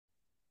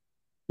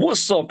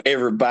What's up,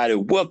 everybody?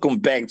 Welcome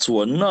back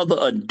to another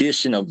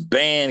edition of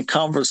Band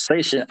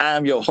Conversation.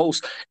 I'm your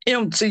host,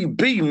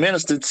 MTB,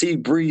 Minister T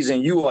Breeze,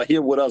 and you are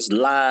here with us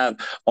live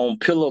on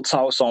Pillow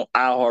Talks on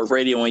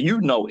iHeartRadio. And you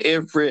know,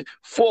 every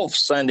fourth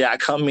Sunday I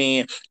come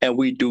in and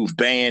we do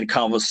Band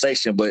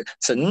Conversation. But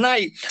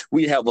tonight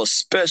we have a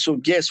special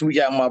guest. We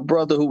got my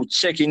brother who's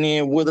checking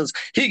in with us.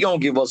 He gonna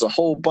give us a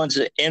whole bunch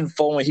of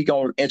info and he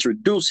gonna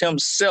introduce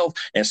himself.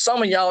 And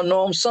some of y'all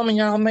know him, some of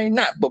y'all may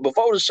not. But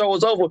before the show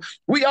is over,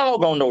 we all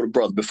gonna know the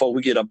brother before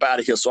we get up out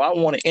of here. So I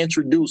want to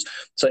introduce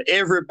to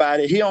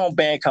everybody here on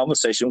Band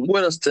Conversation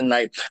with us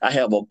tonight. I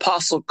have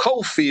Apostle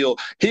Cofield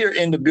here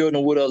in the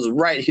building with us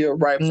right here,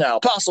 right now.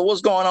 Apostle,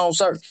 what's going on,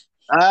 sir?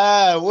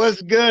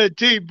 What's good,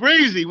 T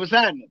Breezy? What's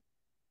happening?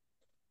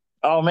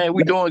 Oh man,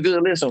 we doing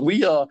good. Listen,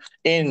 we are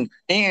in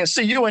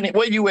see you in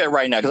where you at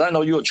right now? Because I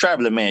know you're a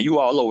traveling man. You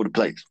all over the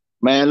place.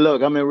 Man,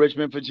 look, I'm in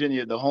Richmond,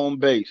 Virginia, the home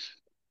base.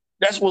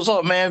 That's what's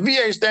up, man.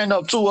 VA stand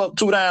up,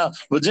 two down,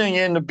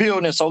 Virginia in the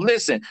building. So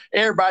listen,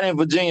 everybody in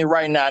Virginia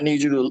right now, I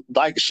need you to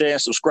like, share, and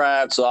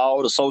subscribe to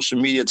all the social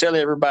media. Tell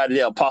everybody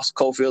that Apostle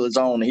Cofield is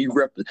on and he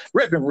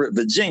repping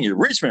Virginia,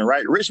 Richmond,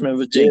 right? Richmond,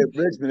 Yeah, Virginia.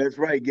 Richmond, that's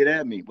right. Get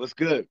at me. What's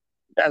good?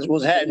 That's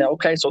what's happening.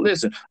 Okay, so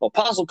listen,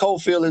 Apostle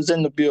Cofield is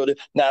in the building.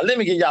 Now, let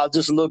me give y'all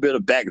just a little bit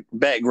of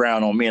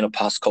background on me and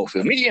Apostle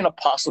Cofield. Me and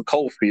Apostle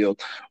Cofield,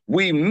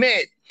 we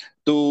met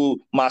through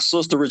my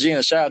sister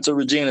Regina. Shout out to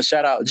Regina.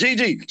 Shout out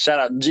Gigi. Shout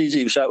out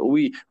Gigi.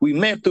 We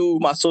met through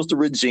my sister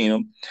Regina,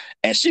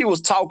 and she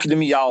was talking to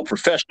me all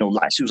professional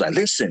like. She was like,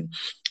 "Listen,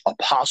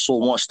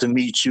 Apostle wants to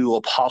meet you.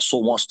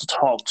 Apostle wants to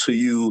talk to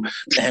you,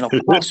 and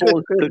Apostle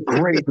is the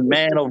great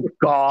man of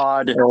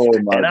God." Oh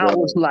my And I God.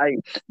 was like,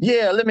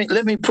 "Yeah, let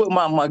me put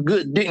my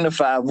good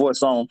dignified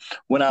voice on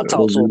when I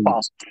talk to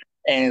Apostle."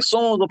 And as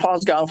soon as the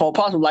apostle got off, the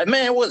apostle was like,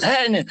 "Man, what's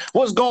happening?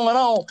 What's going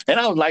on?" And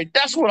I was like,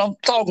 "That's what I'm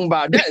talking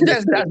about.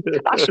 That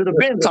I should have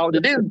been talking to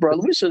this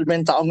brother. We should have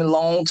been talking a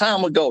long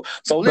time ago."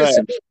 So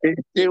listen, Fact.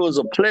 it was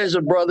a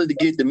pleasure, brother, to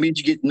get to meet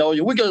you, get to know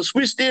you.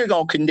 We still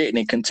gonna connect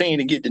and continue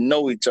to get to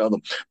know each other.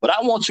 But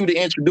I want you to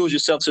introduce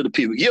yourself to the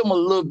people. Give them a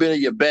little bit of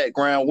your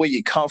background, where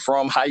you come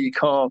from, how you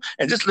come,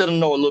 and just let them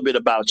know a little bit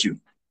about you.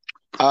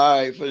 All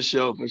right, for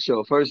sure, for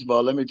sure. First of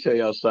all, let me tell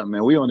y'all something,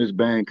 man. We on this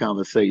band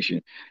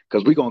conversation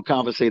because we're gonna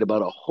conversate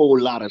about a whole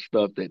lot of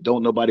stuff that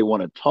don't nobody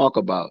want to talk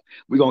about.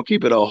 We're gonna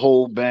keep it a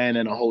whole band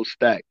and a whole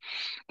stack.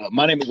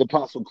 My name is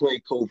Apostle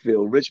Clay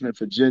Cofield, Richmond,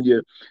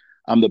 Virginia.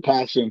 I'm the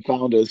pastor and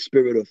founder of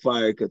Spirit of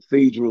Fire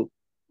Cathedral.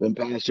 Been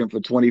pastoring for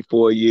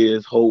 24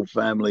 years, whole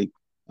family.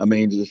 I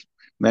mean, just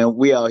man,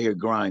 we out here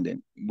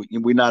grinding.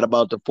 We're not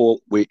about the four.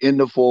 We're in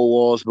the four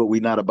walls, but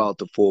we're not about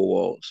the four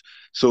walls.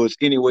 So it's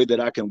any way that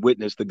I can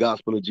witness the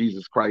gospel of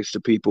Jesus Christ to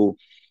people.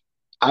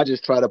 I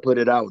just try to put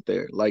it out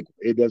there. Like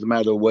it doesn't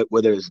matter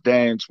whether it's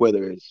dance,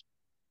 whether it's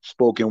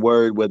spoken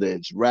word, whether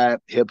it's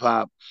rap, hip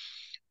hop,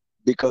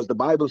 because the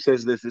Bible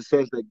says this. It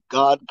says that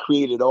God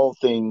created all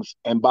things,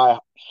 and by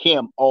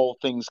Him all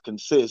things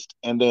consist,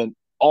 and then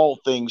all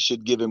things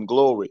should give Him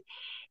glory.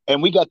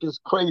 And we got this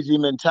crazy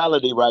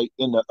mentality right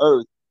in the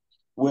earth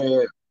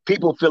where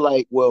people feel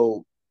like,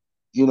 well,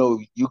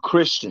 you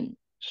Christian,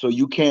 so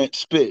you can't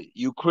spit.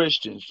 You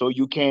Christian, so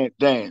you can't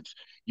dance.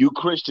 You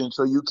Christian,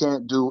 so you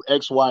can't do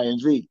X, Y, and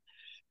Z.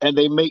 And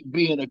they make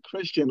being a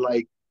Christian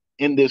like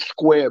in this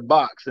square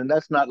box. And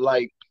that's not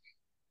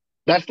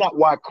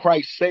why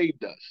Christ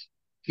saved us.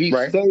 He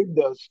Right. saved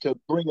us to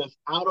bring us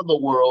out of the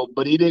world,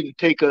 but he didn't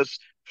take us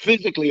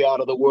physically out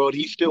of the world.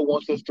 He still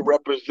wants us to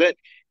represent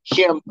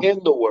him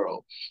in the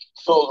world.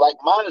 So, like,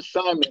 my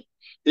assignment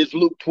is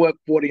Luke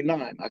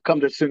 12:49. I come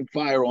to send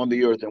fire on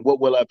the earth, and what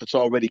will I if it's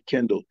already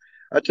kindled?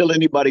 I tell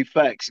anybody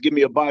facts. Give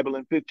me a Bible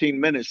in 15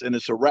 minutes, and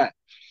it's a wrap.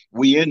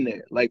 We in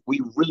there. Like,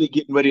 we really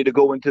getting ready to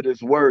go into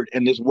this word,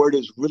 and this word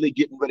is really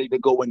getting ready to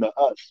go into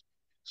us.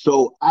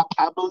 So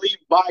I believe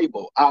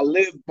Bible. I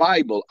live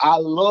Bible. I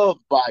love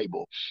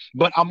Bible,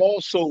 but I'm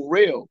also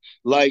real.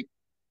 Like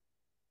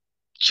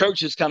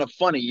church is kind of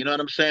funny. You know what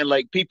I'm saying?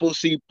 Like people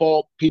see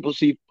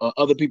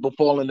other people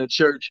fall in the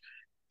church,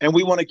 and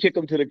we want to kick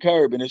them to the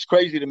curb. And it's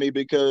crazy to me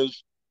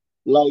because,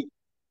 like,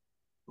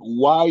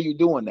 why are you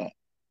doing that?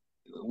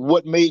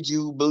 What made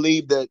you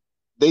believe that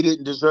they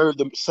didn't deserve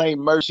the same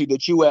mercy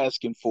that you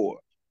asking for,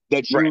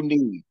 that you Right.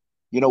 need?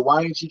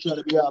 Why ain't you trying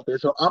to be out there?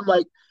 So I'm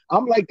like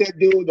that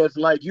dude that's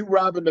like, you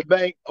robbing the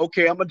bank.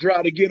 Okay, I'm gonna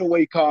drive the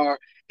getaway car,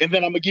 and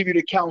then I'm gonna give you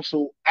the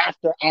counsel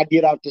after I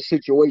get out the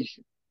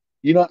situation.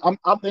 I'm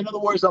in other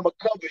words, I'm gonna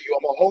cover you.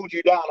 I'm gonna hold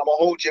you down. I'm gonna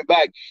hold you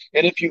back.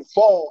 And if you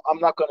fall, I'm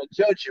not gonna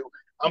judge you.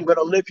 I'm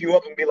gonna lift you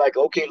up and be like,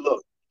 okay,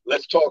 look,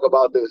 let's talk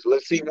about this.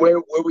 Let's see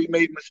where we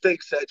made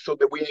mistakes at so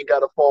that we ain't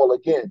gotta fall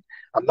again.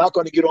 I'm not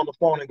gonna get on the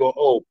phone and go,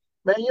 oh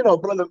man,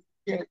 brother,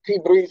 T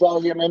Breeze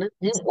out here, man.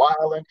 He's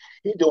wilding.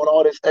 He's doing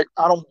all this.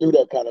 I don't do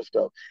that kind of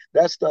stuff.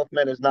 That stuff,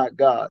 man, is not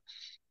God.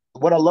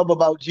 What I love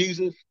about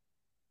Jesus,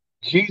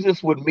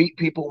 Jesus would meet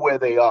people where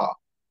they are.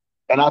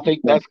 And I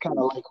think that's kind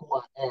of like who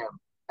I am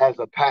as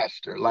a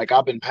pastor. Like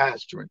I've been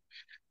pastoring.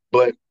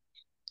 But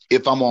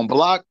if I'm on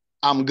block,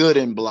 I'm good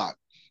in block.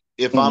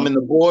 If I'm Mhm. in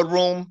the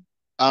boardroom,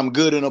 I'm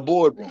good in a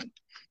boardroom.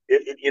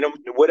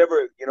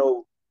 whatever,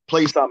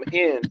 place I'm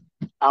in,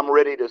 I'm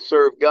ready to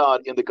serve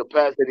God in the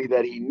capacity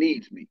that He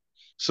needs me.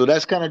 So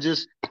that's kind of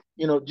just,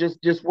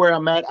 just where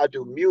I'm at. I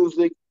do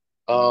music.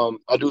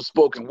 I do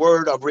spoken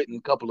word. I've written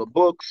a couple of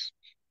books.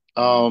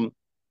 Um,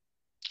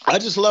 I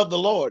just love the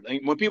Lord. And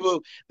when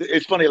people,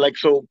 it's funny, like,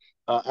 so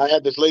I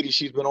had this lady,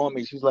 she's been on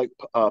me. She's like,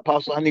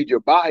 Apostle, I need your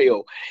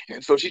bio.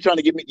 And so she's trying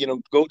to get me,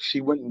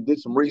 she went and did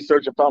some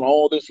research and found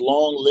all this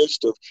long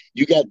list of,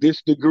 you got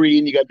this degree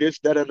and you got this,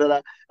 da da da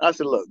da. I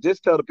said, look,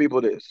 just tell the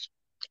people this.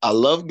 I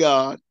love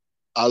God,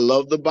 I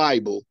love the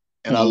Bible,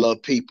 and I Mm-hmm.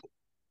 love people.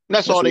 And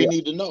that's That's all it. they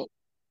need to know.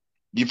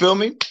 You feel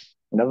me?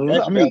 That's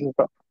That's what's me.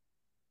 up.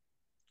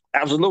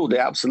 Absolutely,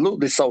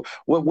 absolutely. So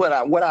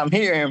what I'm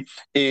hearing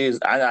is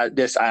I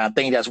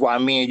think that's why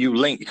me and you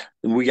link.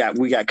 We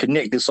got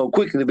connected so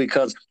quickly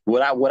because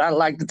what I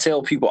like to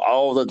tell people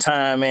all the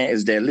time, man,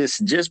 is that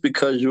listen, just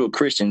because you're a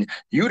Christian,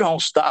 you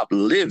don't stop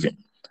living.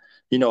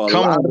 A Come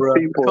lot on, of bro.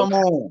 people Come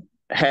on.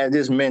 had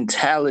this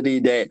mentality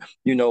that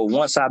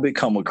once I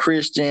become a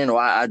Christian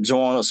or I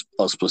join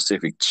a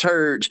specific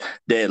church,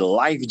 that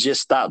life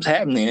just stops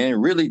happening, and it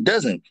really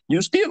doesn't.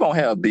 You still gonna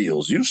have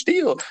bills. You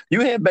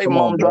had baby Come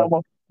on, mom bro.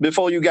 drama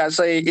before you got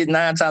saved.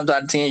 9 times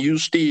out of 10, you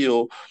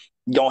still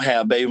gonna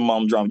have baby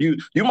mom drama.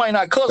 You might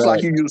not cuss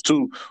like Right. you used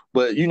to,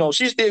 but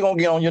she's still gonna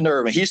get on your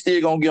nerve, and he's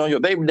still gonna get on your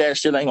baby dad.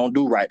 Still ain't gonna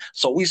do right.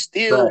 So we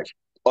still Right.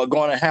 are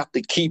gonna have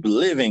to keep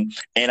living,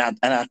 and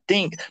I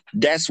think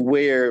that's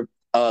where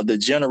the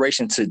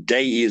generation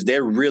today is.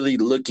 They're really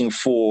looking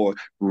for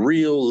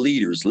real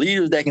leaders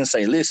that can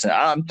say, listen,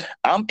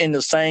 I'm in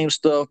the same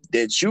stuff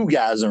that you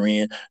guys are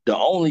in. The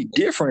only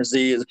difference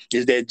is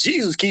that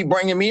Jesus keep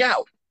bringing me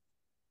out.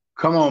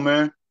 Come on,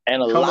 man.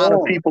 And a Come lot of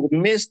on. people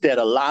miss that.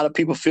 A lot of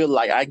people feel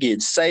like I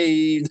get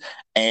saved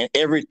and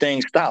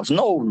everything stops.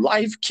 No,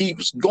 life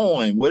keeps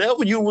going.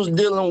 Whatever you was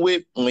dealing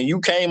with when you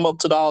came up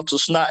to the altar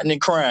snotting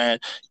and crying,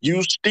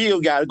 you still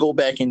got to go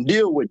back and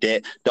deal with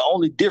that. The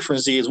only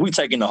difference is we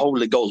taking the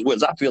Holy Ghost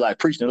with us. I feel like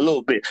preaching a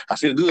little bit. I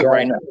feel good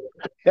right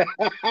now.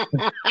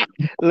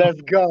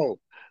 Let's go.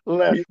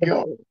 Let's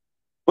go.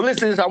 Well,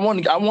 listen, I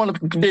want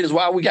to do this.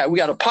 Why we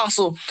got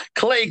Apostle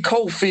Clay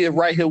Cofield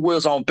right here with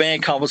us on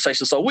Band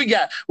Conversation. So we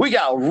got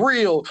a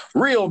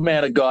real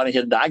man of God in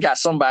here. I got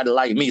somebody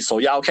like me, so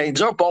y'all can't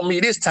jump on me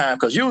this time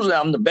because usually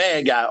I'm the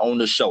bad guy on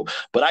the show.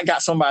 But I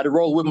got somebody to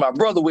roll with, my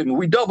brother with me.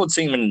 We double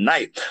teaming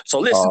tonight. So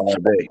listen, All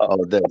day. uh,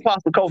 All day.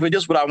 Apostle Cofield,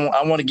 this is what I want.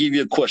 I want to give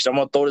you a question. I'm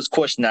gonna throw this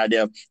question out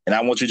there, and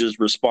I want you to just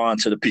respond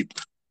to the people.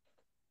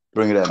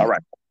 Bring it at All me.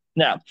 right.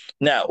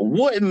 Now,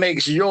 what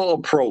makes your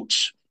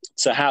approach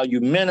to how you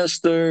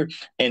minister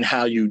and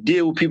how you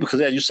deal with people?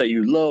 Because as you say,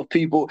 you love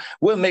people.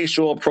 What makes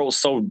your approach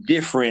so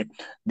different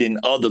than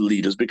other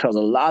leaders? Because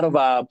a lot of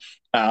our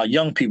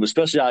young people,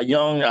 especially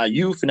our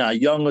youth and our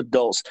young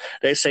adults,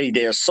 they say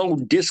they're so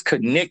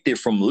disconnected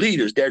from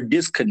leaders. They're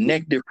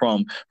disconnected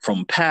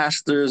from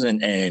pastors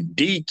and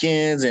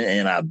deacons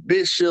and our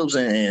bishops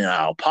and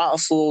our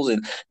apostles,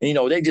 and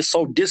they just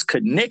so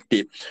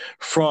disconnected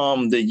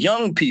from the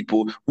young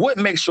people. What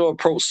makes your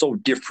approach so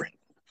different?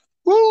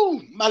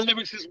 Woo! My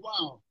lyrics is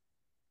wild.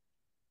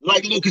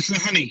 Like locusts and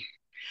honey.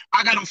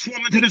 I got them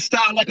swarming to the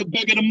style like a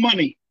bag of the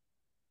money.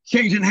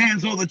 Changing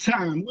hands all the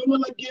time. When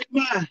will I get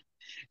mine?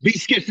 Be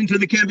sketched into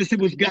the canvas. It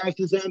was God's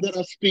design that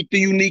I speak the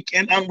unique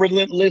and I'm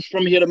relentless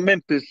from here to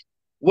Memphis.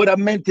 What I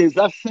meant is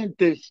I sent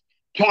this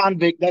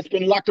convict that's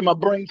been locked in my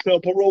brain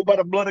cell, paroled by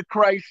the blood of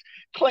Christ.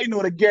 Clay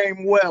know the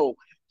game well.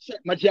 Check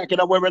my jacket,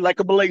 I wear it like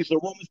a blazer.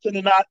 Romans 10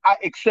 and 9, I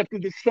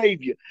accepted the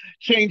Savior.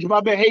 Change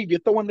my behavior,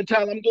 throw in the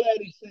towel, I'm glad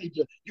He saved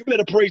you. You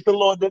better praise the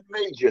Lord that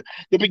made you.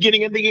 The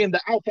beginning and the end, the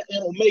Alpha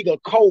and Omega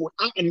code.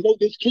 I unload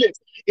this clip.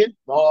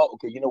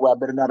 Okay, you know what? I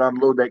better not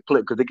unload that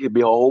clip because it could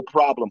be a whole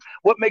problem.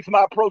 What makes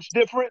my approach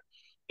different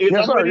is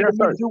Yes, I'm sir. ready to Yes,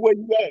 meet sir. you where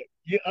you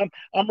at.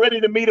 I'm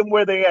ready to meet them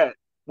where they at.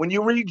 When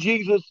you read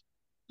Jesus,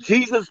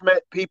 Jesus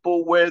met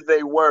people where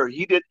they were.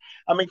 He did.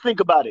 I mean, think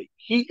about it.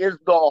 He is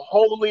the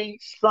holy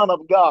Son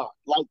of God.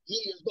 Like he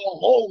is the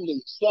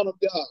holy Son of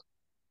God.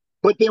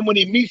 But then when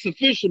he meets a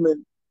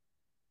fisherman,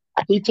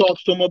 he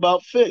talks to him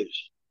about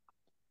fish.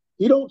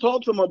 He don't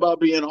talk to him about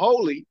being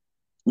holy.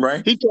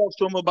 Right. He talks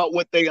to him about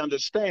what they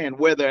understand,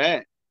 where they're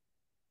at.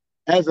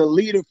 As a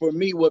leader, for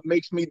me, what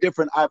makes me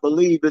different, I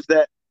believe, is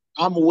that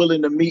I'm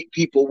willing to meet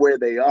people where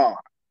they are.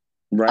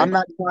 I'm Right.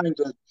 not trying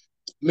to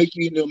make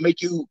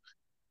you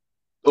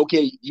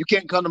okay, you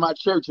can't come to my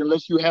church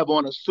unless you have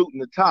on a suit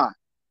and a tie.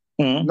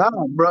 Mm-hmm. Nah,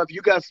 bro. If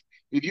you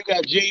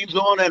got jeans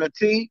on and a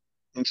tee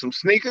and some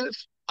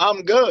sneakers,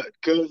 I'm good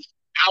because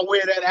I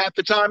wear that half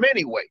the time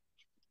anyway.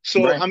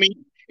 So Right. I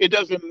mean, it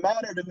doesn't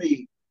matter to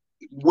me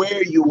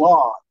where you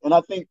are. And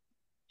I think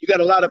you got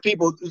a lot of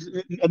people.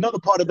 Another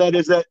part of that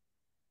is that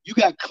you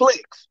got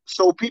clicks.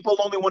 So people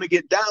only want to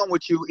get down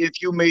with you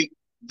if you make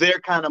their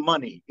kind of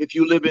money, if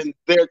you live in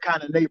their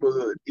kind of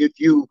neighborhood, if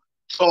you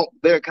talk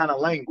their kind of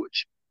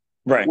language.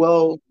 Right.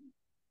 Well,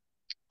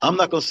 I'm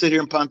not going to sit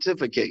here and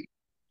pontificate.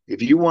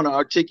 If you want to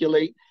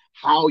articulate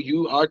how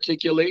you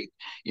articulate,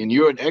 and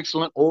you're an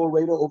excellent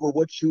orator over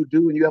what you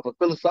do, and you have a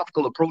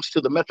philosophical approach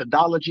to the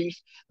methodologies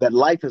that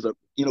life is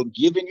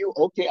giving you.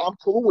 Okay, I'm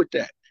cool with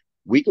that.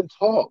 We can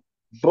talk.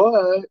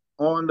 But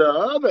on the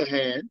other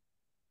hand,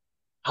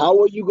 how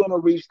are you going to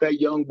reach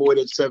that young boy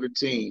that's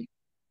 17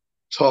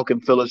 talking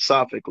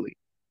philosophically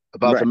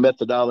about the Right.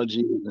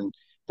 methodologies and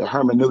the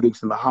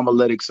hermeneutics and the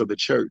homiletics of the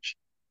church?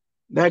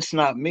 That's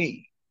not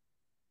me.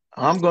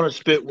 I'm going to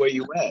spit where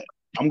you at.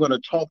 I'm going to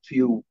talk to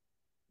you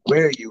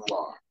where you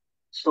are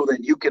so that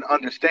you can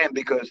understand,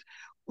 because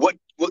what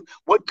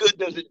good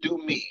does it do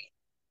me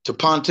to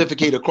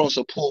pontificate across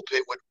a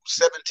pulpit with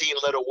 17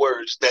 letter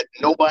words that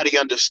nobody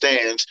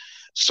understands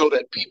so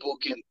that people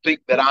can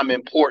think that I'm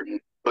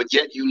important, but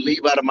yet you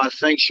leave out of my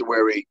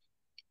sanctuary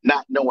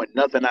not knowing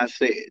nothing I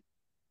said?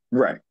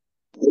 Right.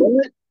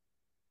 What?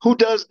 Who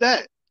does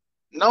that?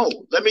 No,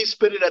 let me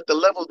spit it at the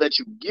level that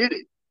you get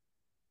it.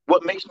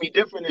 What makes me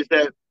different is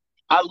that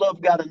I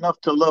love God enough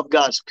to love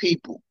God's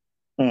people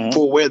Mm-hmm.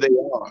 for where they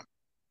are.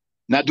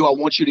 Now, do I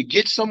want you to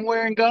get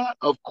somewhere in God?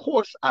 Of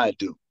course I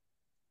do.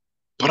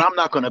 But I'm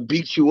not going to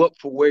beat you up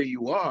for where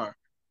you are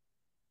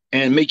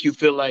and make you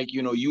feel like,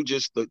 you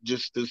just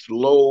this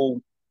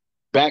low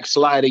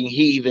backsliding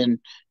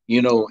heathen,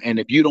 and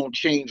if you don't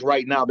change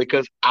right now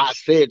because I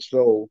said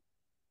so,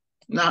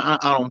 nah,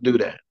 I don't do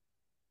that.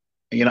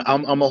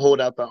 I'm gonna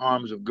hold out the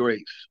arms of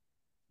grace,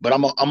 but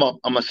I'm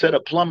gonna set a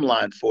plumb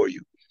line for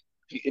you.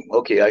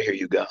 Okay, I hear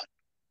you, God.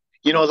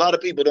 A lot of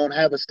people don't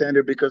have a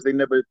standard because they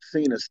never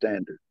seen a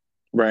standard.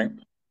 Right.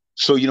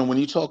 So, when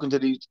you're talking to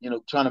these,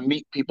 trying to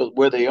meet people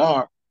where they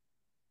are,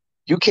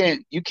 you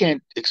can't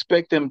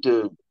expect them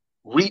to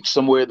reach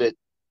somewhere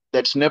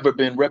that's never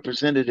been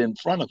represented in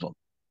front of them.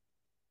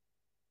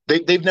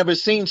 They've never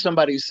seen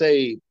somebody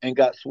say and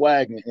got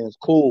swag and it's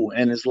cool,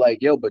 and it's like,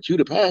 yo, but you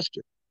the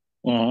pastor.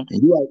 Mm-hmm.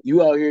 And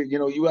you out here,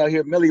 you out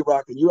here millie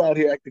rocking, you out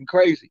here acting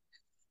crazy.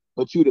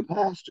 But you the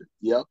pastor.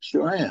 Yep,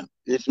 sure am.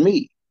 It's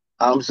me.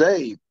 I'm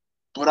saved.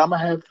 But I'm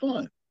gonna have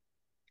fun.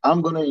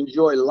 I'm gonna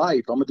enjoy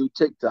life. I'm gonna do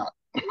TikTok.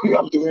 I'm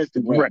gonna do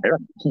Instagram. Right.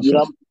 You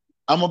know,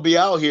 I'm gonna be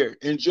out here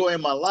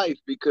enjoying my life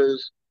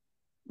because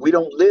we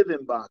don't live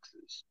in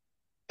boxes.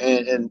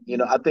 And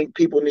I think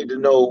people need to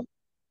know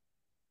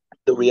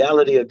the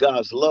reality of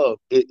God's love.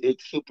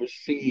 It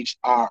supersedes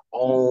our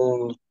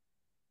own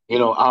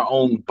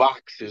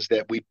boxes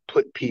that we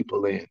put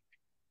people in.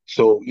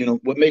 So,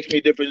 what makes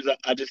me different is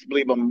I just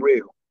believe I'm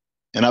real.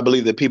 And I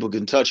believe that people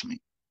can touch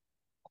me.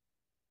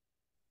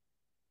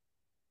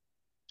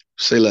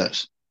 Say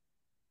less.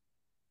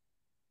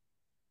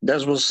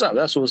 That's what's up.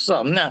 That's what's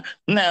up. Now,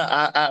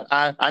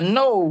 I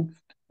know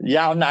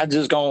y'all not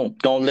just gonna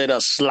let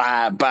us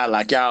slide by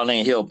like y'all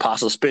ain't hear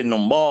Apostle spitting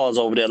them balls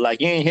over there.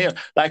 Like you ain't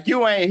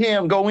hear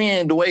him go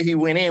in the way he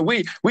went in.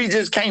 We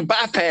just can't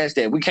bypass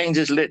that. We can't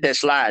just let that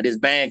slide. This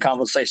band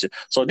conversation.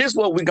 So this is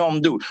what we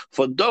gonna do.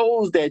 For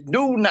those that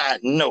do not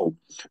know,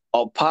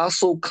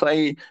 Apostle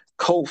Clay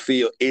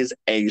Cofield is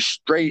a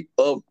straight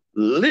up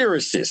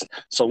lyricist.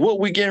 So what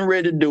we getting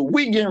ready to do,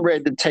 we getting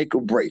ready to take a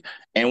break.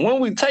 And when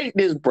we take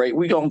this break,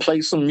 we going to play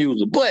some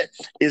music. But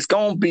it's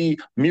going to be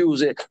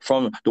music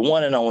from the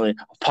one and only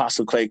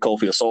Apostle Clay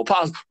Cofield. So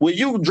Apostle, will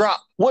you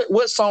drop,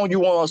 what song you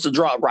want us to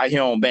drop right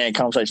here on Band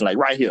Conversation? Like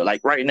right here, like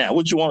right now.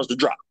 What you want us to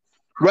drop?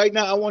 Right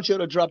now, I want you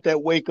to drop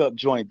that Wake Up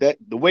joint. That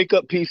the Wake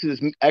Up piece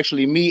is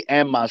actually me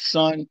and my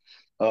son,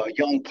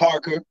 young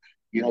Parker,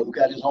 who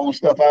got his own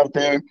stuff out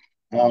there.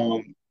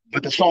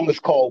 But the song is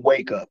called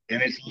Wake Up,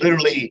 and it's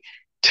literally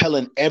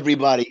telling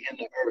everybody in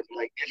the earth,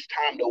 like, it's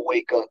time to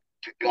wake up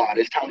to God.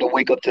 It's time to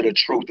wake up to the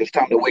truth. It's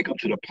time to wake up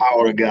to the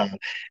power of God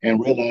and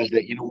realize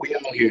that, we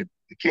out here,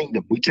 the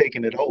kingdom, we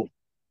taking it over.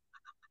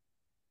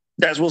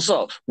 That's what's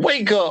up.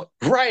 Wake up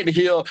right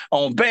here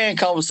on Band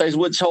Conversation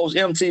with host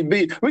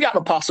MTB. We got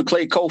Apostle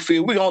Clay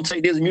Cofield. We're going to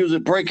take this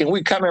music break and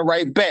we coming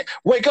right back.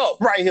 Wake up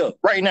right here,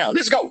 right now.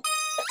 Let's go.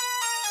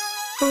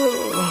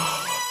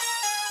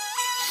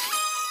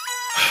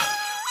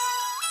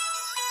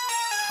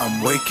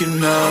 I'm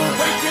waking up,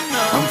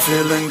 I'm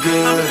feeling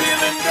good,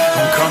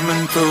 I'm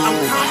coming through,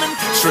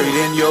 straight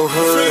in your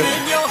hood,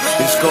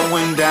 it's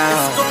going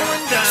down,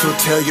 so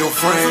tell your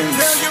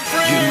friends,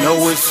 you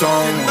know it's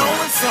on,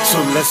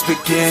 so let's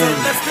begin.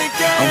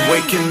 I'm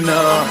waking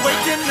up,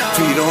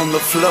 feet on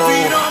the floor,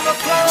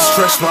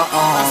 stretch my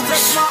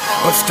arms,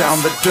 bust down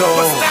the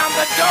door,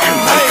 and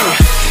wake up.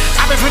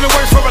 I've been feeling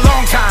worse for a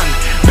long time.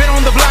 Been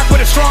on the block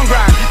with a strong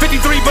grind. 53,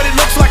 but it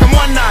looks like I'm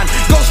 19.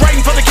 Ghost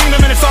writing for the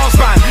kingdom and it's all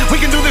spine. We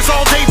can do this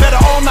all day,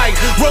 better all night.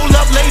 Roll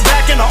up, lay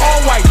back in the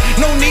all white.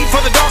 No need for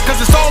the dark, cause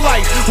it's all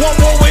light. Want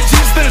war with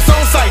Jesus, then it's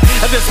on sight.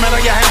 At this man,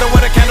 your handle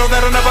with a candle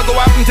that'll never go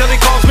out until he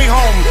calls me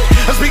home.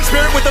 I speak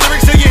spirit with the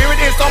lyrics till you hear it.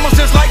 It's almost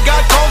just like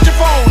God called your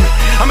phone.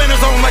 I'm in his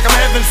zone like I'm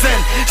heaven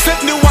sent. Sip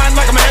new wine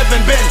like I'm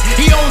heaven bent.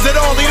 He owns it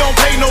all, he don't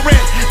pay no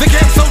rent. The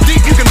camp's so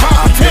deep you can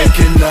pop a tent.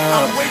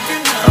 I'm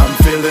waking up, I'm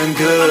feeling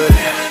good,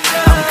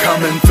 I'm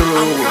coming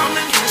through,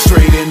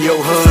 straight in your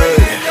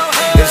hood,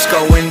 it's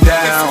going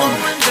down,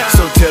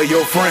 so tell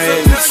your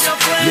friends,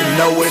 you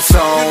know it's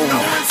on,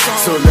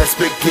 so let's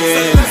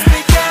begin.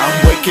 I'm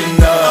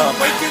waking up,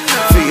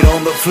 feet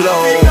on the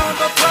floor,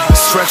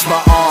 stretch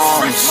my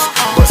arms,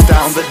 bust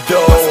down the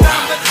door,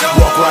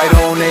 walk right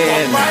on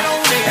in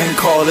and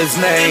call his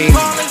name.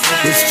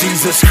 It's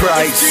Jesus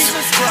Christ,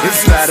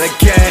 it's not a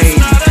game.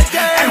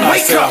 And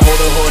wake up!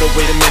 Hold up,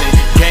 wait a minute.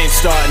 Game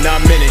starting,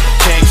 I'm in it.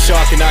 King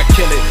shark and I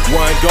kill it.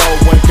 One goal,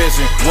 one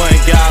vision. One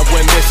God,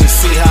 one mission.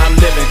 See how I'm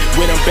living.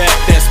 When I'm back,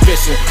 that's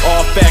fishing.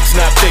 All facts,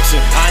 not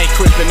fiction. I ain't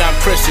crippin', I'm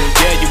Christian.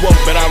 Yeah, you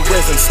woke, but I'm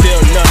risen. Still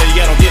none of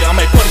y'all don't get it. I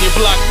might put in your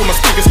block with my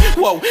speakers.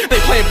 Whoa,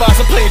 they playing box,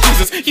 I'm playing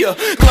Jesus. Yeah,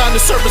 climb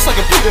the surface like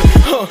a Peter.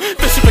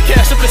 Fishing for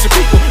cash, I'm fishing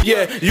people.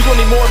 Yeah, you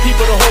gonna need more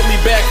people to hold me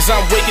back, cause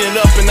I'm waking it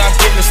up and I'm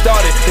getting it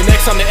started. The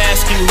next time they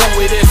ask you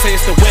who it is, say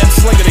it's the web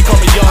slinger. They call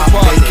me Young I'm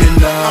Parker. waking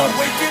up,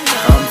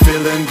 I'm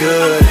feeling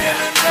good,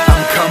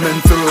 I'm coming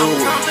through,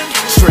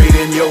 straight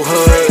in your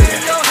hood,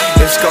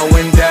 it's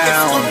going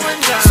down,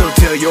 so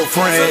tell your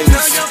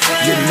friends,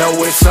 you know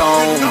it's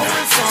on,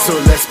 so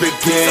let's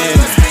begin.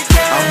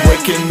 I'm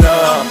waking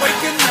up,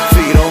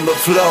 feet on the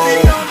floor,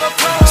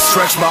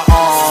 stretch my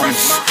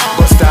arms,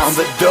 bust down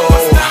the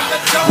door,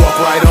 walk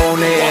right on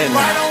in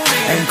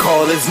and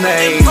call his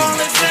name.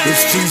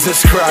 It's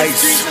Jesus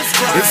Christ,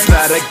 it's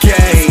not a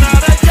game.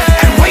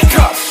 And wake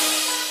up!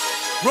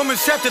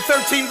 Romans chapter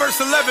 13 verse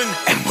 11.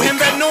 And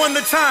that knowing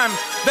the time,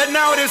 that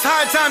now it is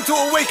high time to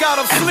awake out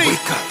of sleep.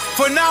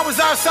 For now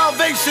is our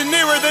salvation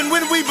nearer than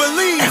when we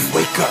believe. And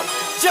wake up!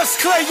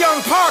 Just Clay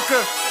Young Parker,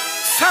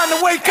 it's time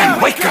to wake And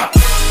up. wake up!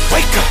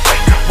 Wake up!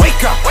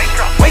 Wake up! Wake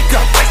up! Wake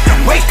up!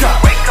 Wake up!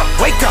 Wake up!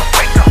 Wake up!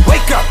 Wake up!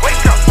 Wake up!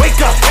 Wake up!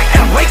 Wake up!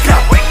 And wake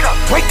up! Wake up!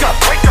 Wake up!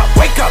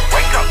 Wake up! Wake up!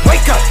 Wake up!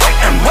 Wake up!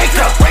 And wake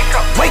up! Wake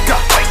up! Wake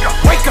up! Wake up!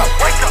 Wake up!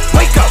 Wake up!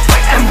 Wake up!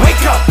 And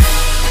wake up!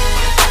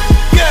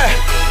 Yeah,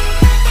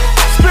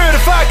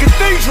 Spirified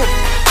Cathedral.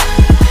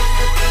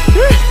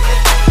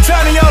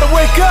 Time for y'all to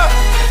wake up.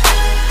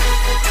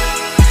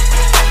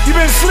 You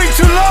been asleep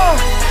too long.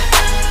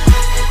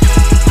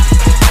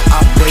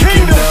 I'm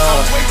waking Kingdom.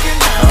 up,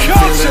 I'm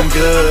Culture. feeling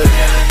good,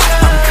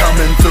 I'm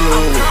coming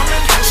through,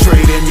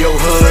 straight in your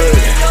hood,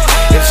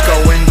 it's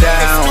going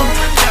down,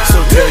 so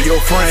tell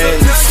your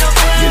friends,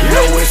 you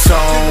know it's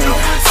on,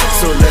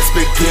 so let's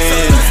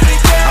begin.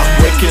 I'm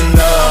waking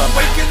up,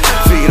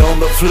 feet on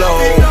the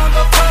floor,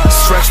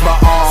 stretch my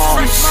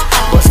arms,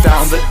 bust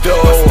down the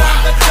door,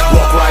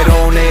 walk right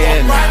on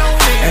in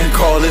and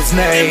call his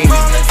name.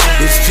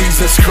 It's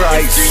Jesus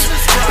Christ,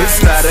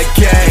 it's not a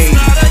game.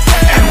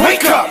 And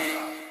wake up!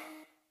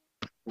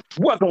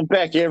 Welcome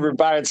back,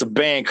 everybody, to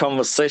Band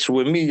Conversation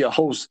with me, your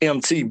host,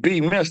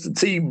 MTB, Mr.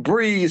 T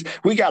Breeze.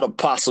 We got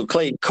Apostle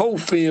Clay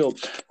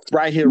Cofield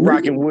right here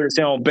rocking with us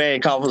here on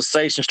Band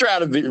Conversation, straight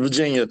out of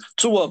Virginia,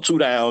 2 up, 2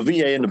 down,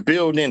 VA in the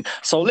building.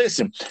 So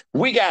listen,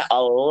 we got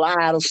a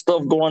lot of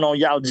stuff going on.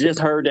 Y'all just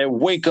heard that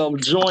Wake Up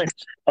joint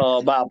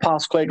by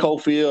Apostle Clay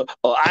Cofield.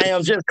 I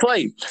Am Just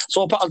Clay.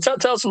 So Apostle,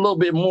 tell us a little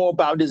bit more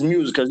about this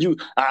music, because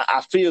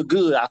I feel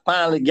good. I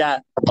finally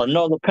got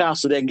another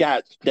pastor that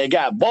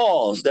got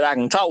balls that I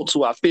can talk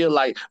to. I feel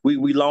like we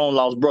long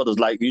lost brothers.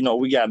 Like, you know,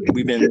 we've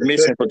been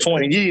missing for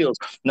 20 years.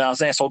 You know what I'm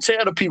saying? So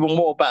tell the people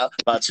more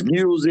about your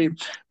music,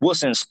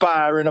 what's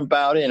inspiring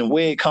about it, and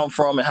where it come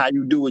from, and how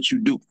you do what you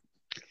do.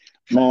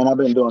 Man, I've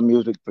been doing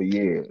music for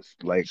years.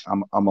 Like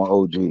I'm an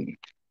OG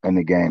in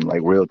the game,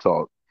 like real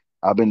talk.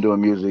 I've been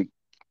doing music.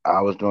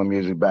 I was doing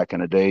music back in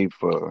the day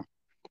for,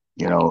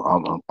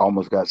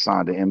 almost got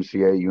signed to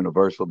MCA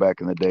Universal back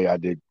in the day. I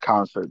did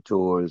concert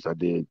tours. I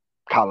did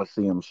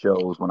Coliseum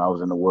shows when I was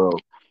in the world.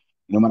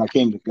 When I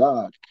came to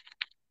God,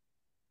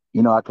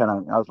 I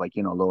was like,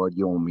 Lord,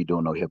 you don't want me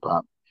doing no hip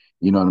hop.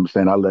 You know what I'm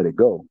saying? I let it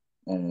go.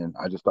 And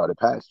I just started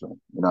pastoring,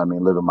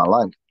 living my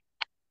life.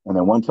 And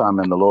then one time,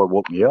 the Lord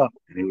woke me up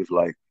and he was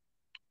like,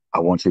 I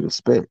want you to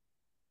spit.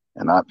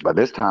 And by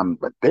this time,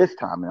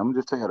 man, I'm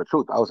just telling you the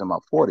truth. I was in my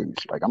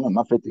 40s, like I'm in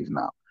my 50s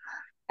now.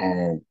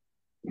 And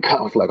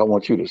God was like, I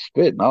want you to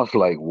spit. And I was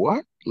like,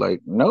 what?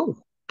 Like, no.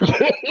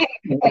 Right.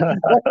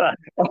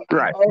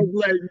 I was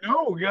like,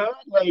 no, God,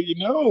 like,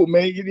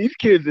 man, these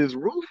kids is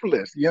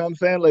ruthless. You know what I'm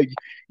saying? Like,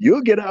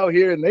 you'll get out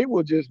here and they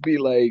will just be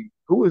like,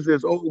 who is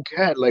this old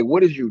cat? Like,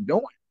 what is you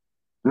doing?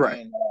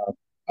 Right. And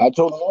I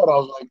told the Lord, I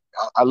was like,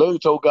 I literally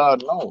told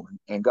God no.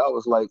 And God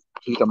was like,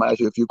 I'm going to ask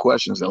you a few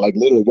questions. And like,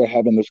 literally, we're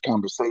having this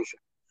conversation.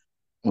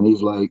 And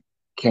he's like,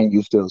 can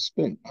you still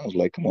spit? I was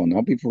like, come on,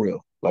 now be for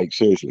real. Like,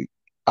 seriously,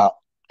 to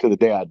the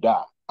day I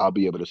die, I'll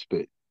be able to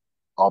spit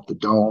off the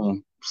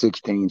dome,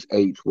 16s,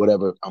 8s,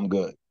 whatever. I'm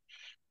good.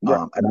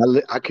 Right.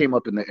 And I came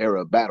up in the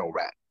era of battle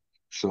rap.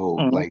 So,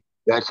 like,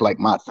 that's like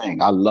my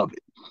thing. I love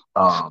it.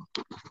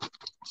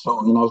 So,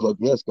 I was like,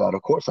 yes, God,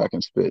 of course I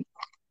can spit.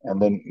 And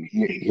then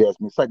he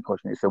asked me a second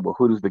question. He said, well,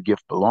 who does the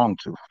gift belong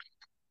to?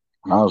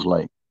 And I was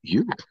like,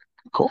 you,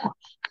 of course,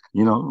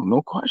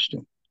 no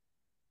question.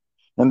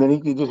 And then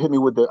he just hit me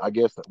with I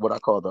guess, what I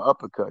call the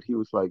uppercut. He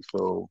was like,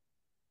 so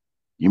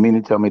you mean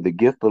to tell me the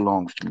gift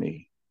belongs to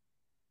me?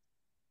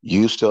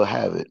 You still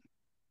have it.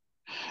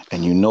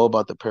 And you know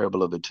about the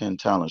parable of the 10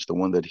 talents, the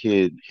one that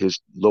hid his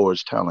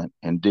Lord's talent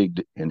and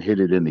digged and hid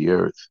it in the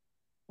earth.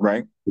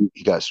 Right.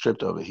 He got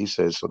stripped of it. He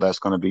says, so that's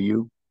going to be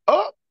you?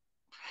 Oh,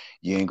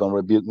 you ain't going to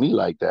rebuke me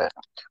like that.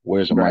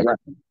 Where's the Right.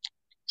 microphone?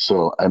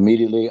 So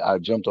immediately I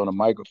jumped on a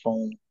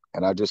microphone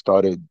and I just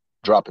started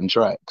dropping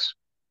tracks,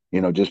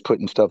 just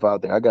putting stuff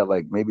out there. I got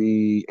like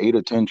maybe 8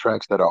 or 10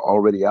 tracks that are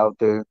already out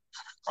there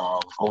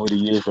over the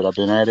years that I've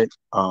been at it.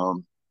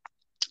 And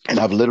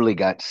I've literally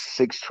got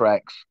 6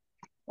 tracks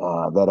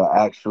that are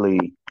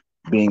actually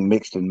being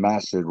mixed and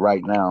mastered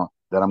right now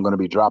that I'm going to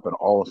be dropping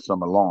all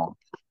summer long.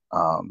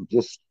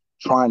 Just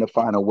trying to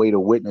find a way to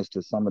witness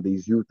to some of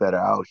these youth that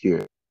are out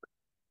here.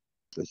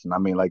 And I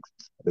mean, like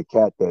the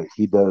cat that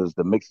he does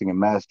the mixing and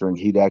mastering,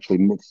 he'd actually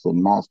mix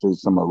and master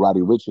some of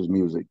Roddy Ricch's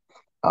music.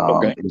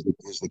 Okay.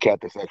 Is the cat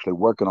that's actually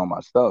working on my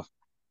stuff.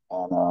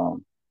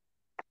 And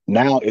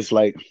now it's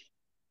like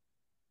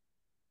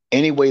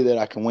any way that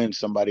I can win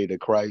somebody to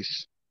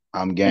Christ,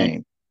 I'm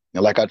game.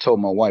 And like I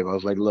told my wife, I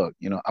was like, look,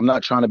 I'm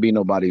not trying to be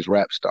nobody's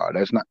rap star.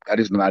 That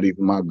is not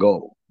even my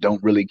goal.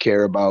 Don't really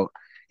care about,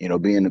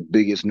 being the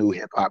biggest new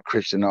hip hop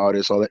Christian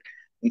artist, all that.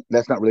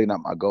 That's not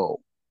my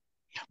goal.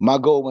 My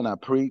goal when I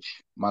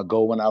preach, my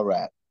goal when I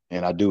rap,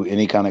 and I do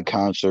any kind of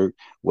concert,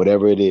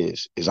 whatever it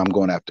is I'm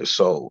going after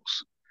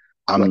souls.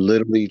 I'm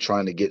literally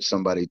trying to get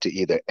somebody to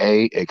either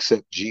A,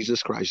 accept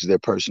Jesus Christ as their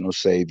personal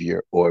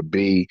savior, or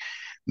B,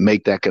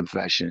 make that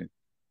confession.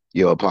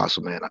 Yo,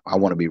 Apostle, man, I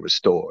want to be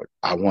restored.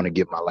 I want to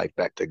give my life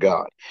back to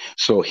God.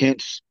 So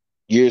hence,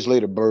 years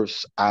later,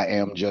 births, I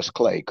am just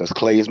Clay, because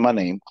Clay is my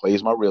name. Clay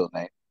is my real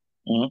name.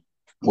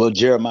 Mm-hmm. Well,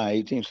 Jeremiah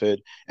 18 said,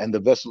 and the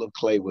vessel of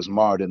clay was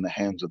marred in the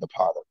hands of the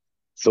potter.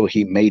 So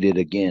he made it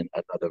again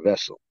another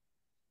vessel.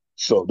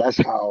 So that's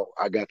how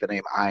I got the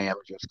name I am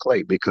just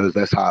Clay, because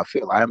that's how I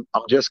feel. I'm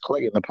just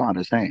clay in the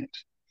potter's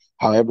hands.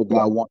 However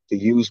God wants to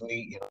use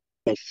me,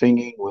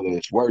 singing, whether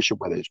it's worship,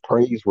 whether it's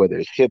praise, whether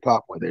it's hip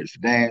hop, whether it's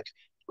dance,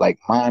 like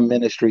my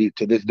ministry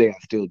to this day, I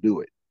still do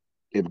it.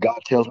 If God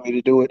tells me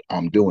to do it,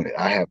 I'm doing it.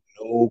 I have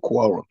no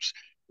qualms.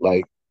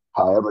 Like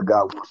however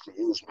God wants to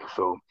use me.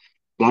 So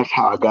that's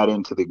how I got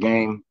into the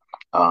game.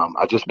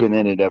 I just been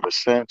in it ever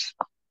since,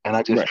 and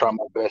I just try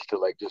my best to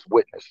like just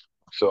witness.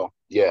 So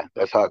yeah,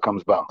 that's how it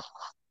comes about.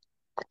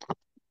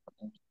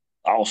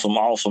 Awesome.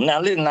 Now,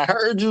 listen, I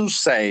heard you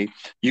say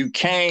you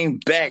came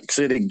back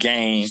to the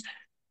game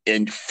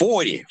in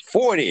 40.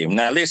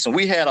 Now, listen,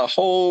 we had a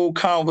whole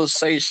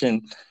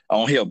conversation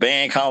on here,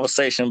 band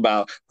conversation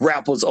about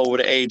rappers over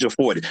the age of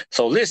 40.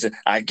 So listen,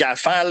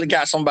 finally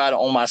got somebody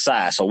on my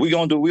side. So we're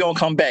gonna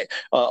come back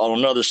on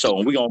another show,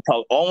 and we're gonna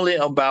talk only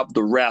about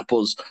the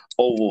rappers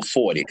over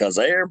 40, because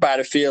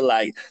everybody feel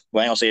like,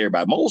 well, I don't say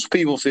everybody, most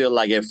people feel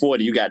like at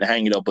 40 you got to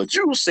hang it up. But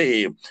you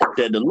said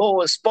that the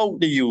Lord spoke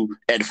to you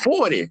at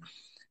 40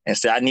 and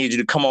said, I need you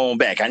to come on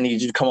back. I need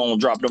you to come on and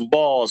drop them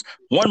balls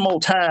one more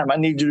time. I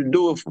need you to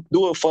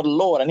do it for the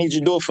Lord. I need you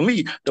to do it for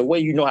me the way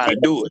you know how to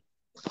do it.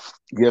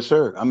 Yes,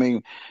 sir. I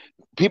mean,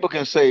 people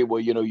can say, well,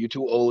 you're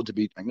too old to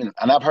be, and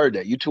I've heard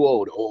that you're too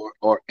old,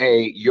 or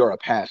A, you're a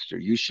pastor.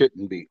 You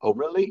shouldn't be. Oh,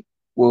 really?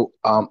 Well,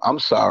 I'm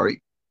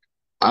sorry.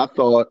 I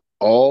thought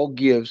all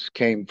gifts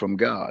came from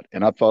God,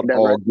 and I thought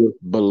all gifts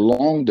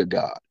belonged to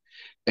God.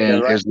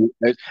 And as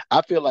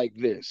I feel like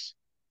this,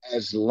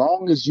 as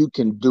long as you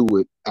can do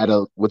it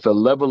with a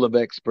level of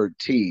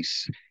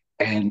expertise,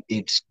 and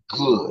it's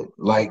good,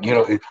 like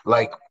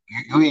like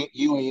you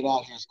ain't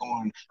out here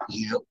going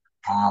hip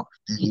hop,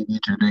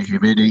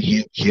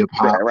 hip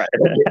hop. Right.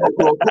 Okay, you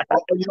know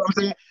what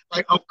I'm saying?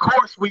 Like, of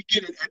course we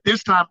get it. At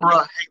this time, bro,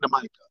 hang the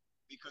mic up,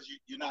 because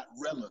you're not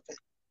relevant.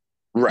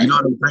 Right. You know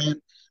what I'm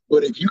saying?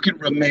 But if you can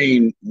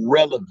remain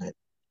relevant,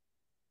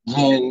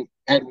 then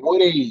at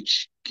what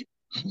age?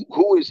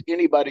 Who is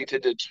anybody to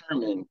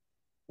determine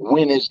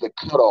when is the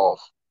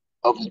cutoff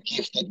of the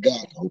gift that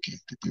God? Okay,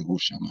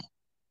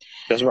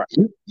 that's right.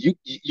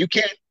 You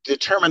can't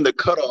determine the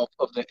cutoff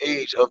of the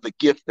age of the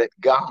gift that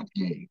God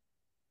gave.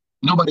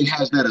 Nobody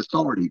has that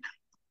authority.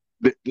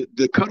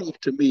 The cutoff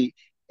to me,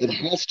 it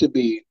has to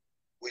be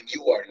when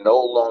you are no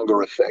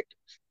longer effective.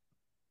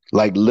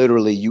 Like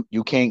literally,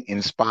 you can't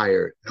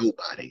inspire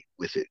nobody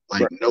with it.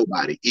 Like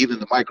nobody, even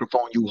the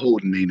microphone you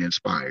holding ain't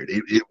inspired.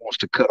 It wants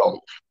to cut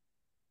off.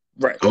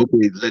 Right.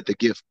 Okay, let the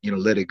gift,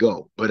 let it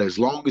go. But as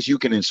long as you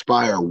can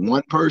inspire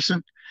one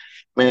person,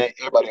 man,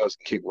 everybody else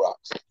can kick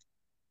rocks.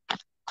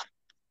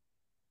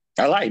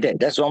 I like that.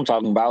 That's what I'm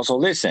talking about. So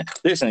listen,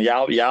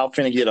 y'all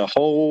finna get a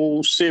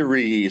whole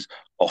series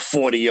of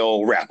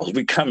 40-year-old rappers.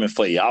 We coming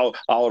for you, all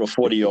the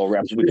 40-year-old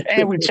rappers.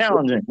 And we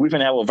challenging. We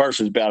finna have a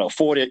versus battle,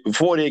 40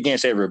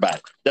 against everybody.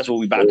 That's what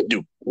we about to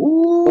do.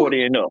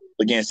 40 and up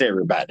against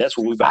everybody. That's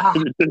what we about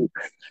to do.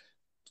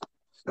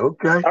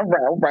 Okay.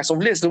 All right. So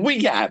listen,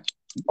 we got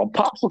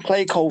Apostle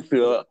Clay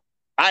Cofield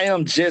I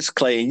am Just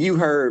Clay, and you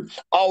heard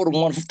all the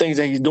wonderful things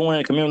that he's doing in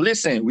the community.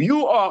 Listen,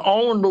 you are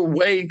on the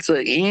way to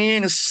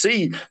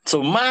NC,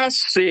 to my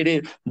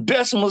city,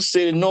 Bessemer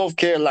City, North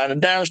Carolina,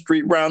 down the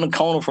street, round the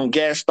corner from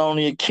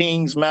Gastonia,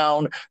 Kings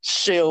Mountain,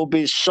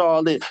 Shelby,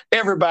 Charlotte.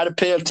 Everybody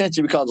pay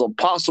attention because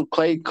Apostle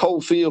Clay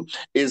Cofield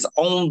is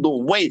on the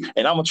way,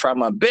 and I'm going to try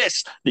my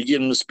best to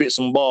get him to spit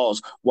some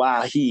balls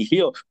while he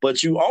here.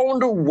 But you on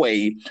the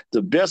way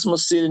to Bessemer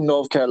City,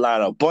 North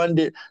Carolina,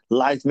 Abundant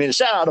Life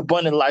Ministry. Shout out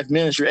Abundant Life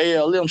Ministry,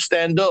 ALM,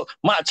 stand up.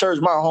 My church,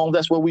 my home.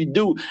 That's what we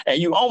do.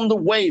 And you on the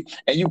way,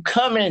 and you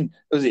coming.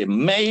 Is it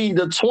May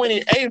the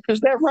 28th? Is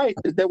that right?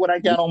 Is that what I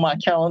got on my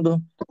calendar?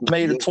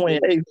 May the Yes, sir.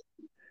 28th.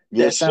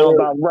 That Yes, sounds sir.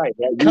 about right.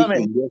 That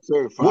Coming. weekend, yes,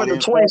 sir. What Friday the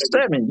and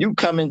Saturday. 27th? You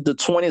coming the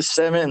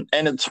 27th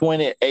and the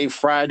 28th,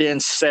 Friday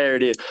and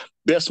Saturday.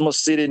 Bessemer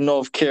City,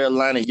 North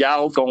Carolina.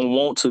 Y'all gonna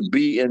want to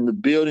be in the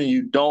building.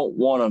 You don't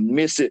want to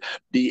miss it.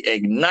 The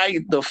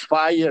Ignite the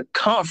Fire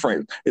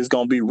Conference is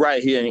gonna be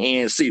right here in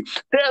NC.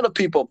 Tell the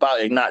people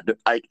about Ignite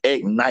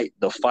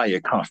the Fire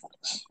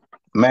Conference.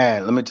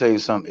 Man, let me tell you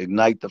something.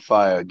 Ignite the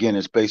fire. Again,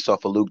 it's based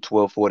off of Luke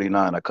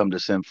 12:49. I come to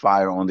send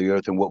fire on the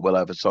earth, and what will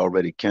have it's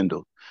already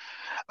kindled.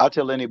 I'll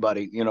tell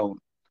anybody,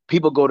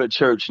 people go to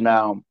church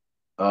now,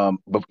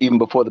 even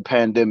before the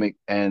pandemic,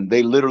 and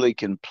they literally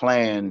can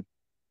plan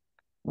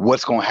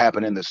what's going to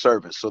happen in the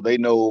service. So they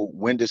know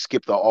when to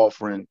skip the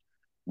offering,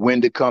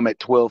 when to come at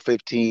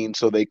 12:15,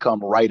 so they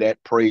come right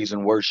at praise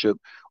and worship.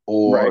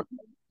 Right. Or,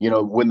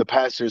 when the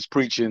pastor is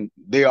preaching,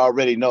 they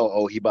already know,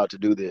 oh, he about to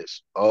do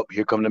this. Up,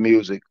 here come the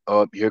music.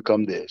 Up, here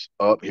come this.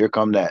 Up, here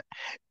come that.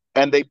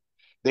 And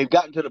they've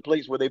gotten to the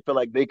place where they feel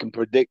like they can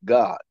predict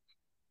God.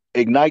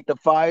 Ignite the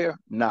fire?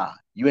 Nah,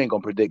 you ain't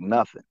gonna predict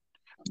nothing.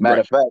 Matter Right.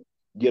 of fact,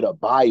 get a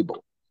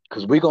Bible,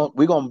 because we're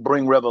gonna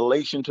bring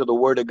revelation to the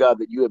Word of God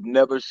that you have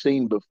never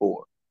seen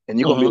before, and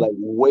you're gonna be Mm-hmm. like,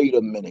 wait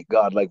a minute,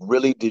 God, like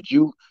really? Did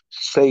you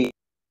say?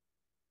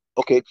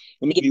 Okay,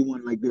 let me give you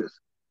one like this.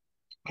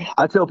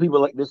 I tell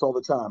people like this all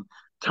the time.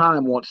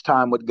 Time wants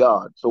time with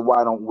God, so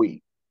why don't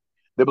we?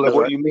 They'll be like, That's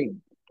what do right. you mean?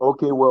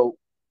 Okay, well,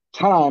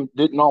 time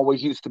didn't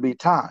always used to be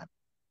time.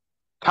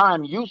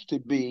 Time used to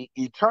be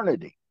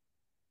eternity.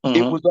 It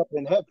Mm-hmm. was up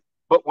in heaven.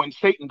 But when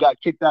Satan got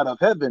kicked out of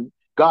heaven,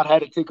 God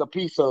had to take a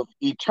piece of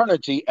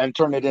eternity and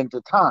turn it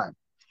into time,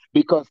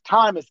 because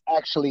time is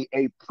actually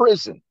a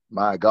prison.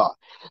 My God.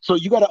 So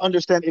you got to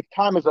understand, if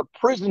time is a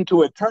prison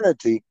to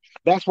eternity,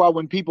 that's why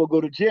when people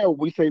go to jail,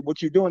 we say,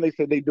 what you doing? They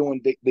say they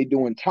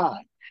doing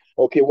time.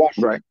 Okay, watch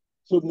this. Right.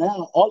 So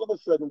now all of a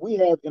sudden we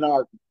have in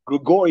our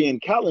Gregorian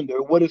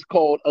calendar what is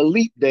called a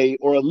leap day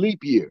or a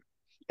leap year.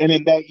 And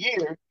in that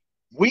year,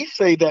 we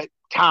say that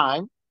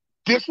time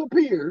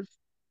disappears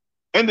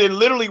and then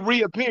literally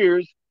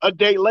reappears a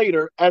day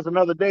later as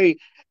another day,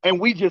 and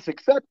we just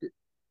accept it.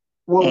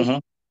 Well, Mm-hmm.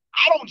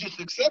 I don't just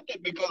accept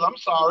it, because I'm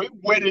sorry,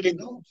 where did it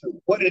go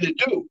to? What did it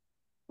do?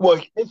 Well,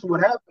 this is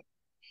what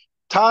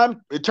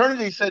happened.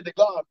 Eternity said to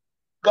God,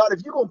 God, if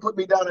you're going to put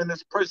me down in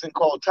this prison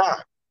called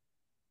time,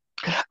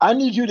 I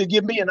need you to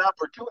give me an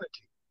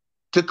opportunity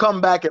to come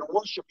back and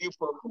worship you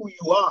for who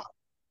you are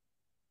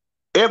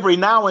every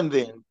now and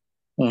then,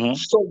 Mm-hmm.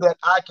 so that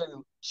I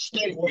can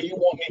stay where you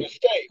want me to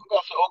stay. We're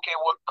going to say, okay,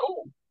 well,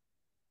 cool.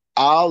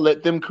 I'll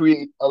let them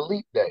create a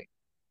leap day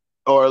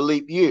or a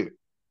leap year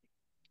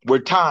where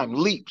time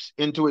leaps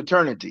into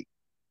eternity.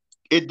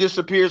 It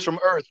disappears from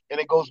earth and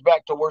it goes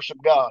back to worship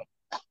God,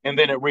 and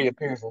then it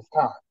reappears as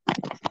time.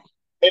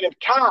 And if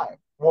time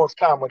wants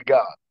time with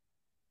God,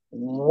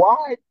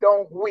 why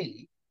don't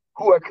we,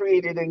 who are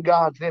created in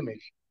God's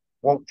image,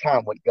 want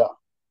time with God?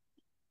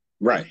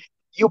 Right.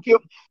 You give.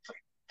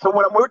 So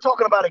when we're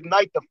talking about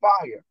ignite the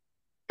fire,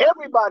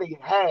 everybody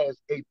has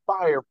a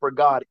fire for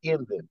God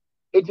in them.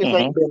 It just Mm-hmm.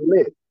 ain't been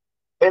lit.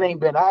 It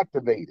ain't been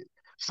activated.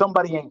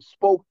 Somebody ain't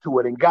spoke to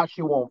it and got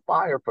you on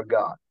fire for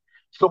God.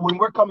 So when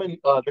we're coming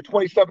the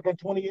 27th and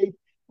 28th,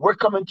 we're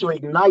coming to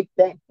ignite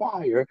that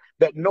fire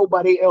that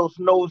nobody else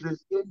knows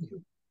is in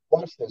you.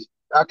 Watch this.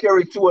 I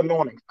carry two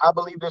anointings. I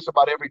believe this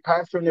about every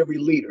pastor and every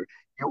leader.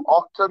 You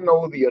ought to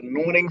know the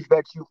anointings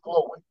that you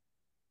flow in.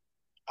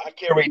 I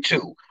carry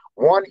two.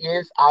 One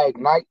is I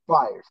ignite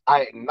fires.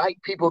 I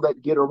ignite people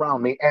that get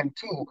around me. And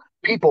two,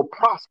 people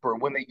prosper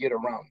when they get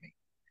around me.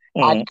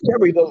 I Mm-hmm.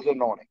 carry those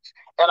anointings.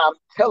 And I'm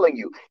telling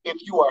you, if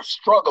you are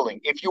struggling,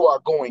 if you are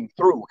going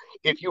through,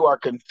 if you are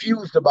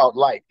confused about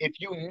life, if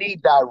you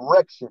need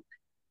direction,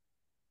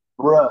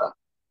 bruh,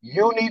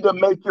 you need to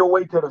make your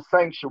way to the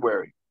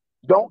sanctuary.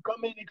 Don't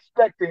come in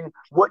expecting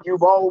what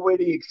you've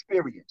already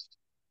experienced.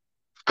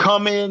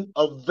 Come in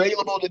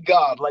available to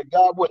God. Like,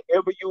 God,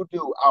 whatever you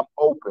do, I'm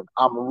open.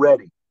 I'm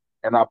ready.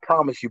 And I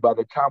promise you, by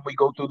the time we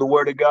go through the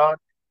word of God,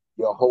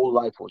 your whole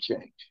life will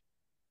change.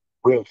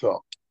 Real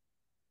talk.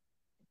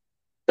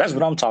 That's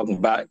what I'm talking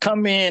about.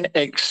 Come in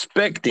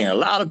expecting. A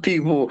lot of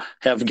people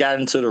have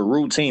gotten to the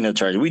routine of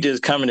church. We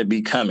just coming to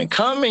be coming.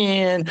 Come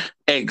in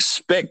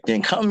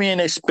expecting. Come in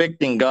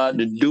expecting God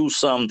to do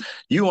something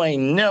you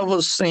ain't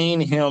never seen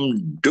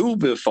him do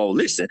before.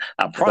 Listen,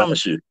 I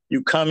promise you,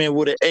 you come in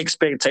with an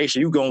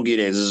expectation, you're going to get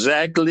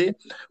exactly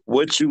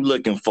what you're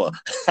looking for.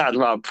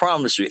 I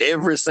promise you,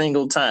 every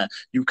single time.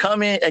 You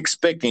come in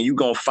expecting, you're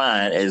going to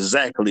find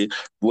exactly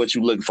what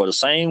you're looking for. The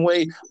same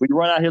way we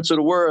run out here to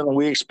the world and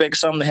we expect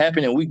something to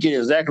happen and we get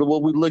exactly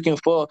what we're looking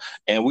for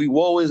and we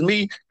woe is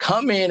me,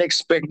 come in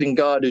expecting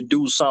God to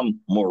do something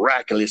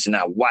miraculous and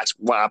I watch.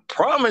 Well, I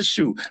promise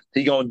you,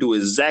 he going to do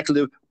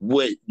exactly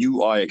what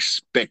you are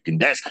expecting.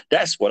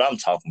 That's what I'm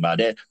talking about.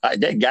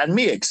 That got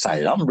me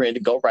excited. I'm ready to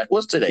go. Right.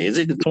 What's today? Is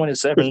it the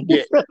 27th?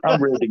 Yeah,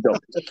 I'm ready to go.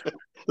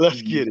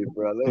 Let's get it,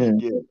 bro. Let's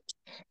get it.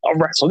 All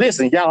right, so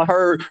listen, y'all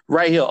heard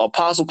right here,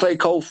 Apostle Clay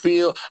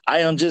Cofield, I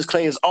Am Just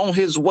Clay, is on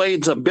his way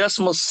to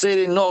Bessemer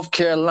City, North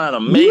Carolina,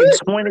 May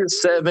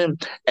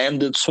 27th and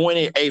the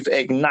 28th,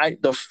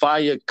 Ignite the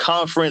Fire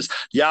Conference.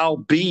 Y'all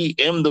be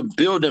in the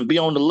building. Be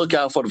on the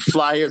lookout for the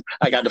flyers.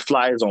 I got the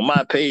flyers on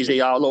my page.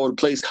 They all over the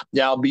place.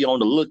 Y'all be on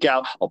the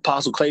lookout.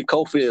 Apostle Clay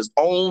Cofield is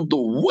on the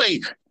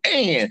way.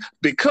 And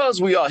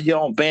because we are here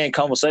on Band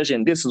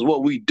Conversation, this is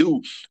what we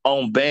do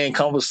on Band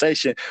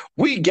Conversation.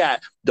 We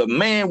got the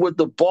man with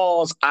the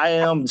balls, I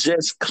Am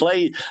Just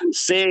Clay,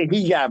 said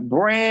he got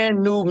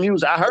brand new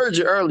music. I heard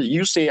you earlier.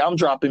 You said I'm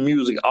dropping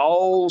music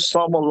all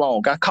summer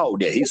long. I caught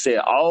that. He said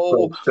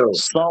all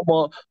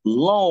summer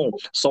long.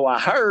 So I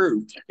heard,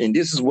 and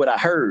this is what I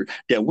heard,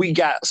 that we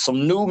got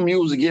some new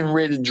music getting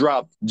ready to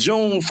drop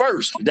June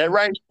 1st. Is that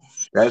right?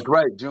 That's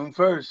right, June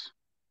 1st.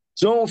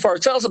 June 1st.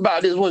 Tell us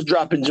about this. What's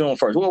dropping June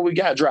 1st? What we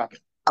got dropping?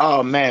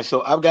 Oh, man.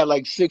 So I've got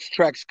like 6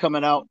 tracks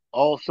coming out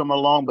all summer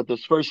long, but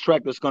this first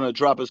track that's going to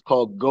drop is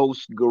called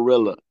Ghost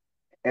Gorilla.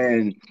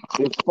 And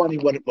it's funny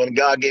when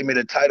God gave me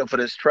the title for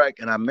this track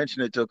and I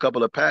mentioned it to a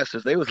couple of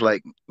pastors, they was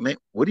like, man,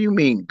 what do you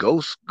mean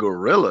Ghost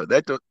Gorilla?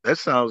 That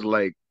sounds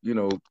like,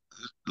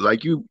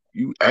 like you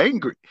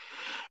angry.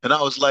 And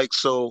I was like,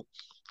 so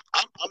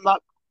I'm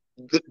not,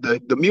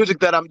 the music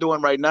that I'm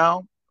doing right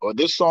now, or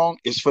this song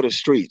is for the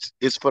streets.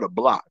 It's for the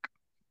block.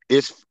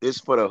 It's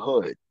for the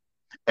hood.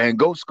 And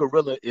Ghost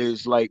Gorilla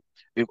is like,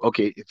 if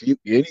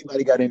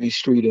anybody got any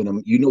street in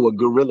them, you know what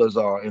gorillas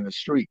are in the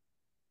street.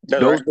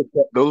 Those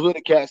are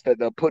the cats that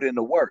put in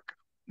the work.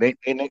 They're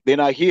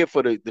not here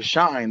for the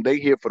shine. They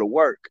here for the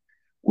work.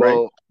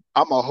 Well,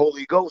 I'm a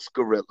Holy Ghost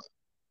gorilla.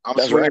 I'm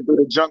swinging through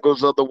the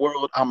jungles of the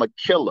world. I'm a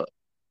killer.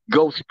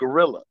 Ghost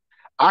Gorilla.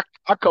 I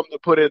come to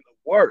put in the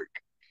work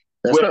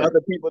when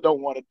other people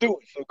don't want to do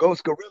it. So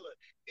Ghost Gorilla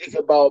is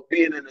about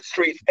being in the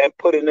streets and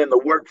putting in the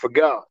work for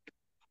God.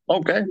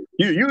 Okay.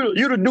 You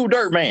the new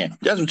dirt man.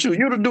 That's what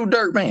you the new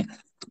dirt man.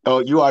 Oh,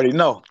 you already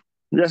know.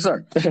 Yes,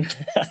 sir.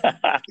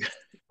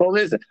 So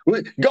listen,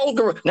 Ghost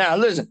Gorilla. Now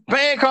listen,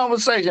 Band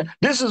Conversation.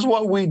 This is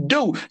what we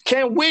do.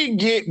 Can we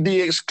get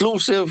the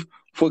exclusive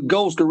for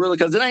Ghost Gorilla?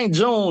 Because it ain't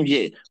June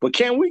yet. But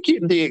can we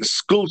get the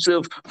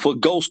exclusive for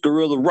Ghost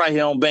Gorilla right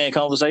here on Band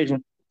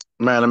Conversation?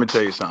 Man, let me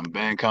tell you something.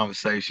 Band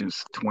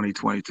Conversations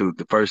 2022,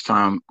 the first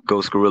time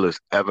Ghost Gorilla is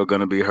ever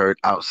going to be heard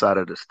outside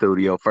of the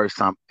studio, first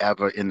time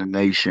ever in the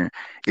nation,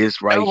 is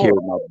right here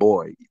with my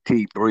boy,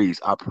 T Breeze.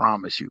 I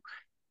promise you,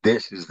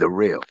 this is the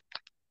real.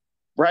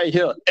 Right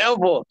here,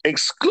 ever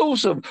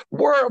exclusive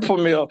world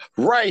premiere,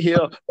 right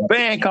here,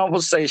 Band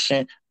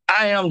Conversation.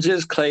 I Am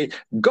Just Clay,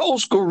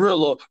 Ghost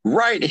Gorilla,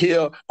 right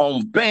here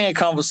on Band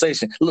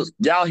Conversation. Look,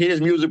 y'all hear this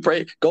music,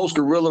 pray. Ghost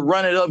Gorilla,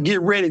 run it up,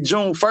 get ready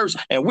June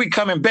 1st, and we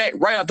coming back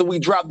right after we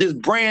drop this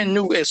brand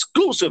new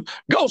exclusive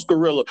Ghost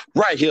Gorilla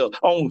right here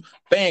on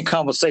Band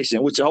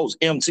Conversation with your host,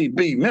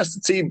 MTB,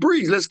 Mr. T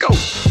Breeze. Let's go.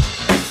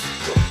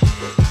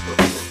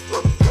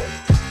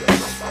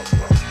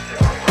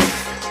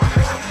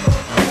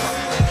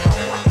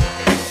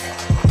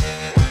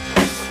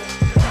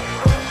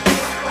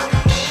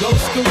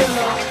 Ghost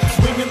Gorilla,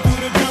 swinging through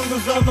the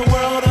jungles of the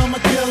world, I'm a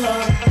killer.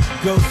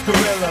 Ghost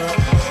Gorilla,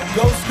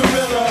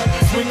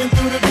 swinging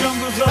through the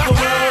jungles of the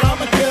world,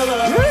 I'm a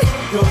killer.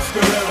 Ghost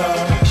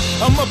Gorilla.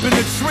 I'm up in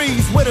the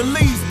trees where the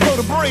leaves blow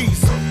the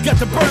breeze. Got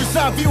the bird's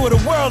eye view of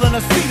the world and I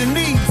see the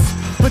needs.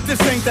 But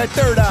this ain't that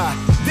third eye,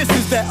 this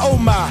is that oh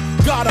my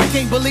God, I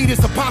can't believe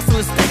this apostle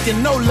is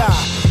speaking, no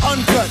lie.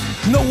 Uncut,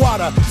 no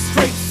water,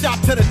 straight shot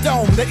to the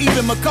dome. That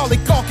even Macaulay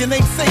Culkin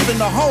ain't safe in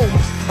the home.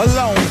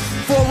 Alone,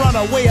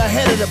 forerunner way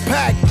ahead of the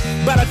pack.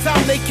 By the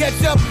time they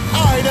catch up,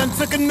 I done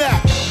took a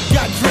nap.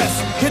 Got dressed,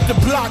 hit the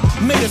block,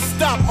 made a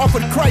stop,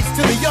 offered Christ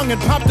to the young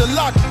and popped the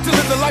lock to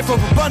live the life of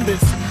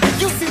abundance.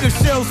 You see the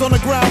shells on the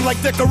ground like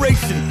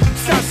decoration.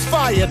 Shots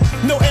fired,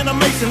 no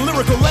animation,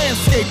 lyrical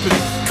landscaping.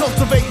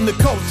 Cultivating the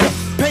culture,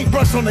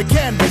 paintbrush on the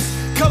canvas.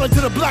 Color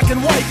to the black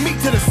and white, meat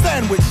to the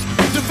sandwich.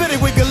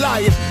 Davidic with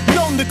Goliath,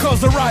 known to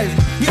cause a riot.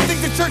 You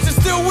think the church is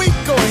still weak?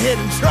 Go ahead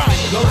and try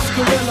it. Ghost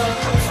Gorilla,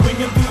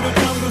 swinging through the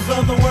jungles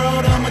of the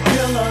world, I'm a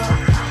killer.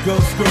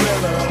 Ghost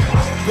Gorilla,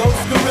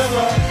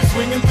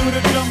 swinging through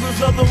the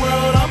jungles of the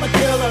world, I'm a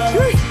killer.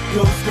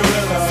 Ghost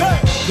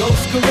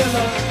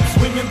Gorilla,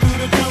 swinging through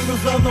the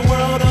jungles of the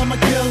world, I'm a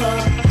killer.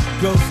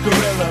 Ghost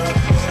Gorilla,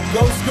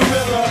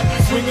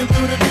 swinging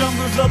through the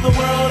jungles of the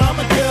world, I'm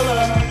a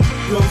killer.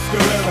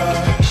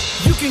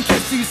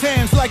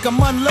 like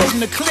I'm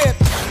unloading a clip.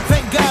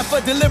 Thank God for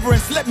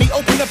deliverance, let me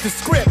open up the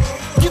script.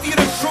 Give you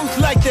the truth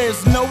like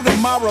there's no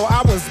tomorrow.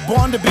 I was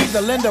born to be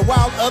the lender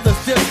while others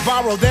just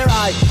borrow their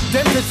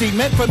identity.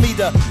 Meant for me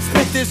to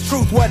spit this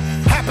truth. What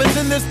happens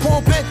in this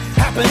pulpit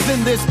happens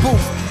in this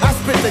booth. I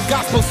spit the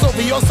gospel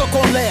sovioso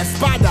con la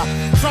espada.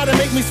 Try to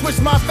make me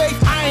switch my faith,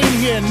 I ain't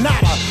hear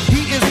nada.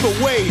 He is the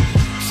way,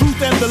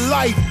 truth and the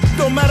life.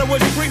 Don't matter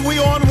what street we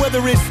on,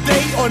 whether it's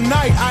day or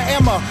night. I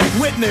am a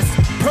witness,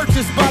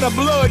 purchased by the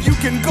blood. You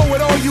can go it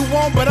all you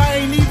want, but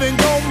I ain't even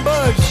gon'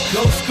 budge.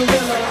 Ghost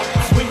gorilla,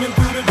 swinging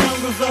through the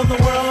jungles of the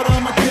world,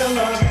 I'm a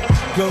killer.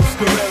 Ghost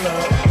gorilla,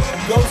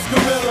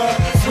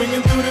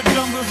 swinging through the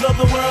jungles of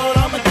the world,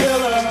 I'm a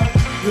killer.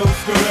 Ghost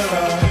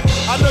gorilla.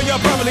 I know y'all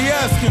probably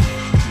asking,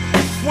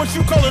 what you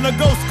calling a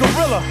ghost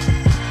gorilla?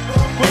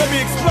 Well, let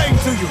me explain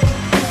to you.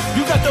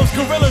 You got those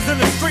gorillas in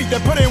the street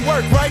that put in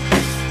work, right?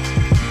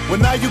 Well,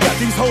 now you got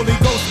these Holy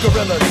Ghost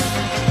gorillas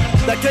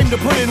that came to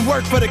put in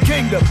work for the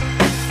kingdom.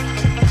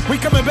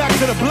 We coming back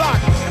to the block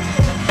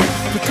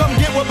to come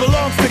get what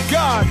belongs to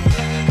God.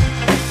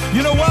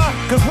 You know why?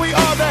 Cause we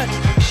are that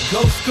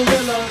ghost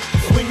gorilla,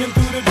 swinging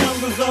through the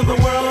jungles of the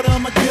world,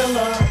 I'm a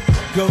killer.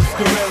 Ghost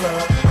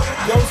gorilla,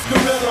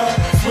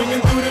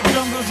 swinging through the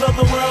jungles of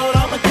the world,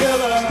 I'm a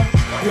killer.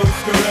 Ghost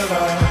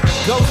gorilla,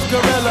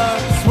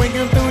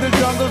 swinging through the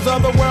jungles of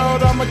the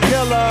world, I'm a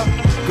killer.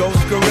 Ghost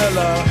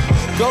gorilla,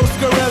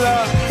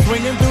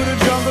 swinging through the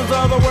jungles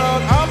of the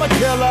world, I'm a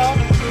killer.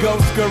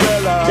 Ghost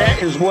gorilla.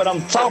 That is what I'm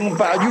talking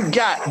about. You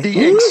got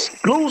the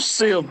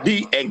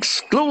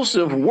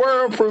exclusive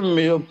world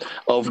premiere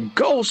of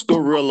Ghost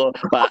Gorilla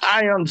by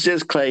I Am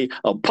Just Clay,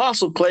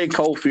 Apostle Clay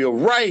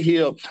Cofield, right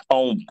here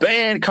on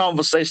Band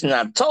Conversation.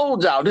 I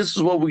told y'all this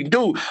is what we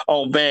do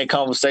on Band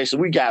Conversation.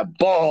 We got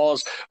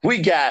bars, we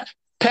got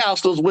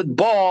pastors with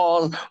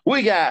bars,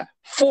 we got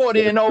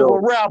 40 and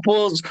over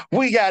rappers,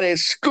 we got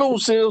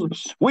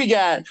exclusives, we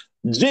got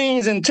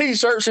jeans and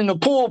t-shirts in the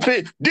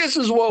pulpit. This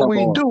is what we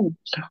do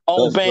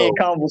on Band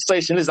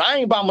Conversation. Listen, I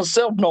ain't by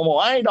myself no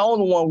more. I ain't the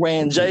only one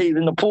wearing J's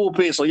in the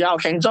pulpit, so y'all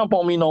can't jump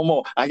on me no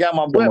more. I got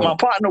my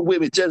partner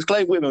with me, Just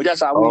Clay with me.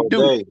 That's how we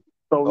do.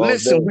 So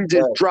listen, we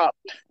just dropped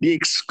the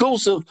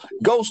exclusive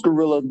Ghost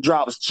Gorilla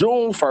drops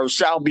June 1st.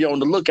 Y'all be on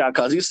the lookout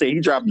because he said he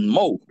dropping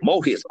more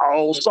hits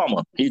all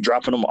summer. He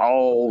dropping them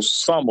all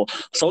summer.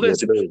 So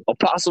listen,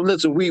 Apostle,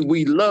 listen,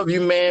 we love you,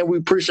 man. We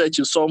appreciate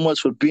you so much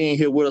for being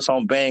here with us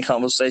on Band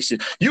Conversation.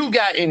 You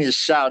got any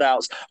shout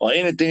outs or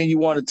anything you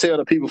want to tell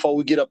the people before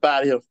we get up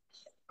out of here?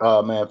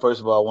 Man,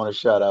 first of all, I want to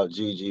shout out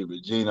Gigi,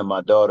 Regina,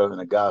 my daughter in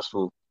the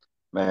gospel.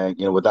 Man,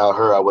 without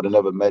her, I would have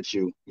never met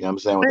you. You know what I'm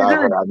saying? Without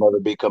her, I'd never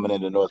be coming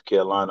into North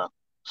Carolina.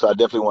 So I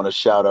definitely want to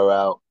shout her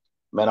out.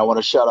 Man, I want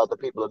to shout out the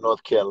people of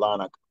North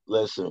Carolina.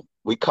 Listen,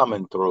 we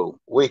coming through.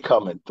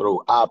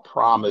 I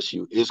promise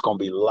you, it's going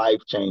to be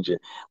life-changing.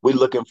 We're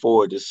looking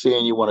forward to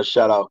seeing you. Want to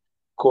shout out, of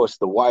course,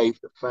 the wife,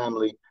 the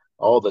family,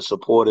 all the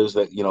supporters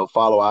that,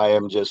 follow I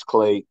Am Just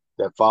Clay,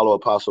 that follow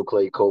Apostle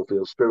Clay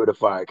Cofield, Spirit of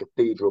Fire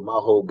Cathedral, my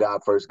whole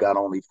God First, God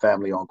Only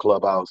family on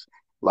Clubhouse.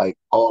 Like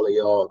all of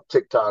y'all,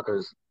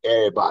 TikTokers,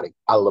 everybody.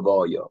 I love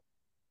all y'all.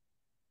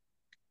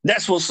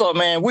 That's what's up,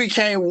 man. We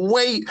can't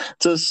wait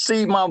to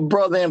see my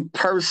brother in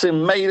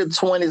person May the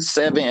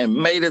 27th and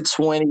May the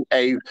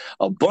 28th.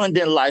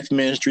 Abundant Life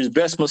Ministries,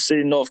 Bessemer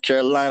City, North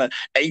Carolina,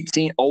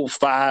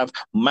 1805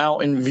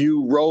 Mountain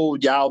View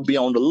Road. Y'all be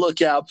on the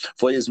lookout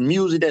for his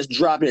music that's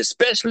dropping,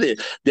 especially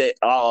that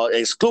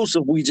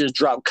exclusive we just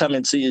dropped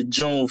coming to you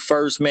June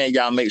 1st, man.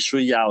 Y'all make sure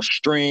y'all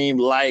stream,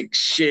 like,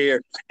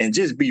 share, and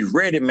just be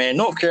ready, man.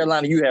 North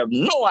Carolina, you have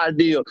no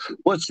idea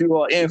what you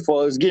are in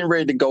for. It's getting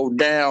ready to go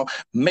down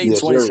May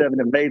 27th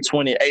and May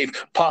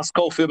 28th. Apostle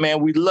Cofield,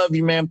 man, we love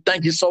you, man.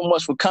 Thank you so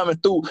much for coming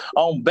through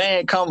on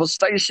Band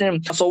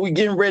Conversation. So we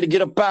getting ready to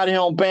get up out of here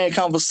on Band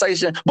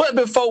Conversation. But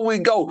before we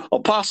go,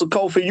 Apostle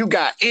Cofield, you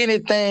got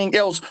anything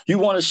else you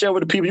want to share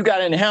with the people? You got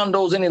any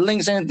handles, any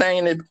links,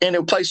 anything,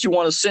 any place you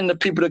want to send the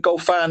people to go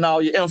find all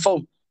your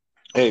info?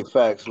 Hey,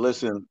 facts.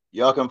 Listen,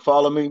 y'all can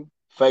follow me,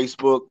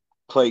 Facebook,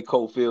 Clay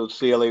Cofield,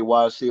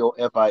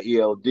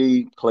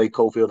 ClayCofield, Clay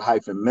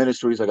Cofield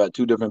Ministries. I got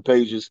two different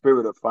pages.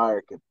 Spirit of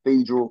Fire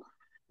Cathedral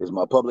is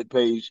my public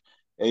page.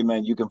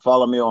 Amen. You can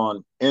follow me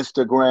on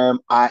Instagram.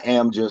 I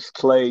Am Just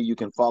Clay. You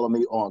can follow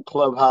me on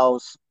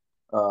Clubhouse,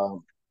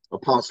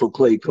 Apostle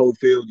Clay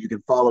Cofield. You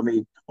can follow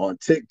me on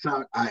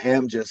TikTok. I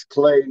Am Just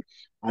Clay.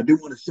 I do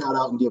want to shout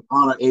out and give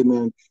honor,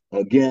 amen,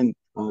 again,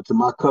 to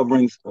my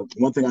coverings.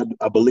 One thing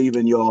I believe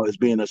in, y'all, is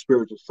being a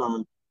spiritual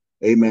son.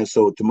 Amen.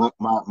 So to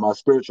my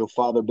spiritual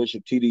father,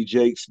 Bishop T.D.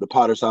 Jakes, the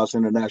Potter's House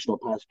International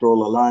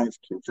Pastoral Alliance,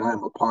 which I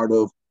am a part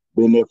of,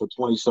 been there for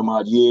 20 some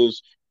odd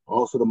years.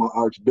 Also to my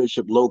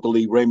Archbishop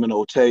locally, Raymond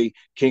Otey,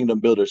 Kingdom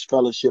Builders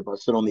Fellowship. I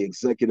sit on the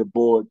executive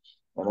board,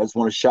 and I just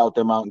want to shout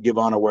them out and give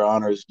honor where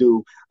honor is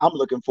due. I'm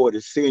looking forward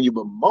to seeing you,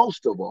 but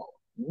most of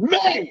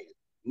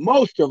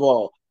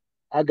all,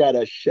 I got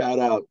to shout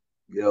out,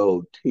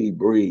 T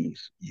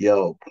Breeze.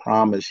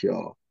 Promise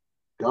y'all,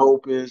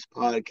 dopest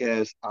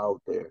podcast out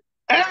there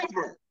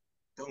ever.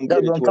 Don't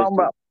get it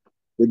twisted.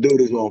 The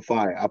dude is on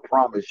fire. I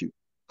promise you.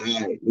 All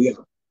right, we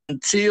are.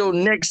 Until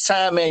next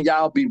time, man,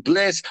 y'all be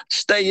blessed.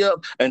 Stay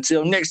up.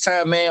 Until next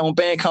time, man, on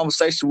Band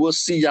Conversation, we'll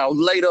see y'all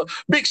later.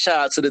 Big shout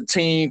out to the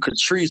team,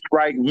 Catrice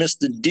Wright,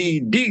 Mr.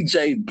 D,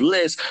 DJ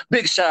Bless.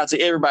 Big shout out to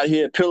everybody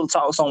here at Pillow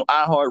Talks on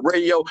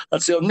iHeartRadio.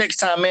 Until next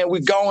time, man,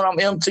 we gone. I'm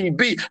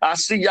MTB. I'll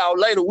see y'all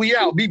later. We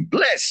out. Be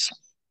blessed.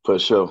 For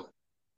sure.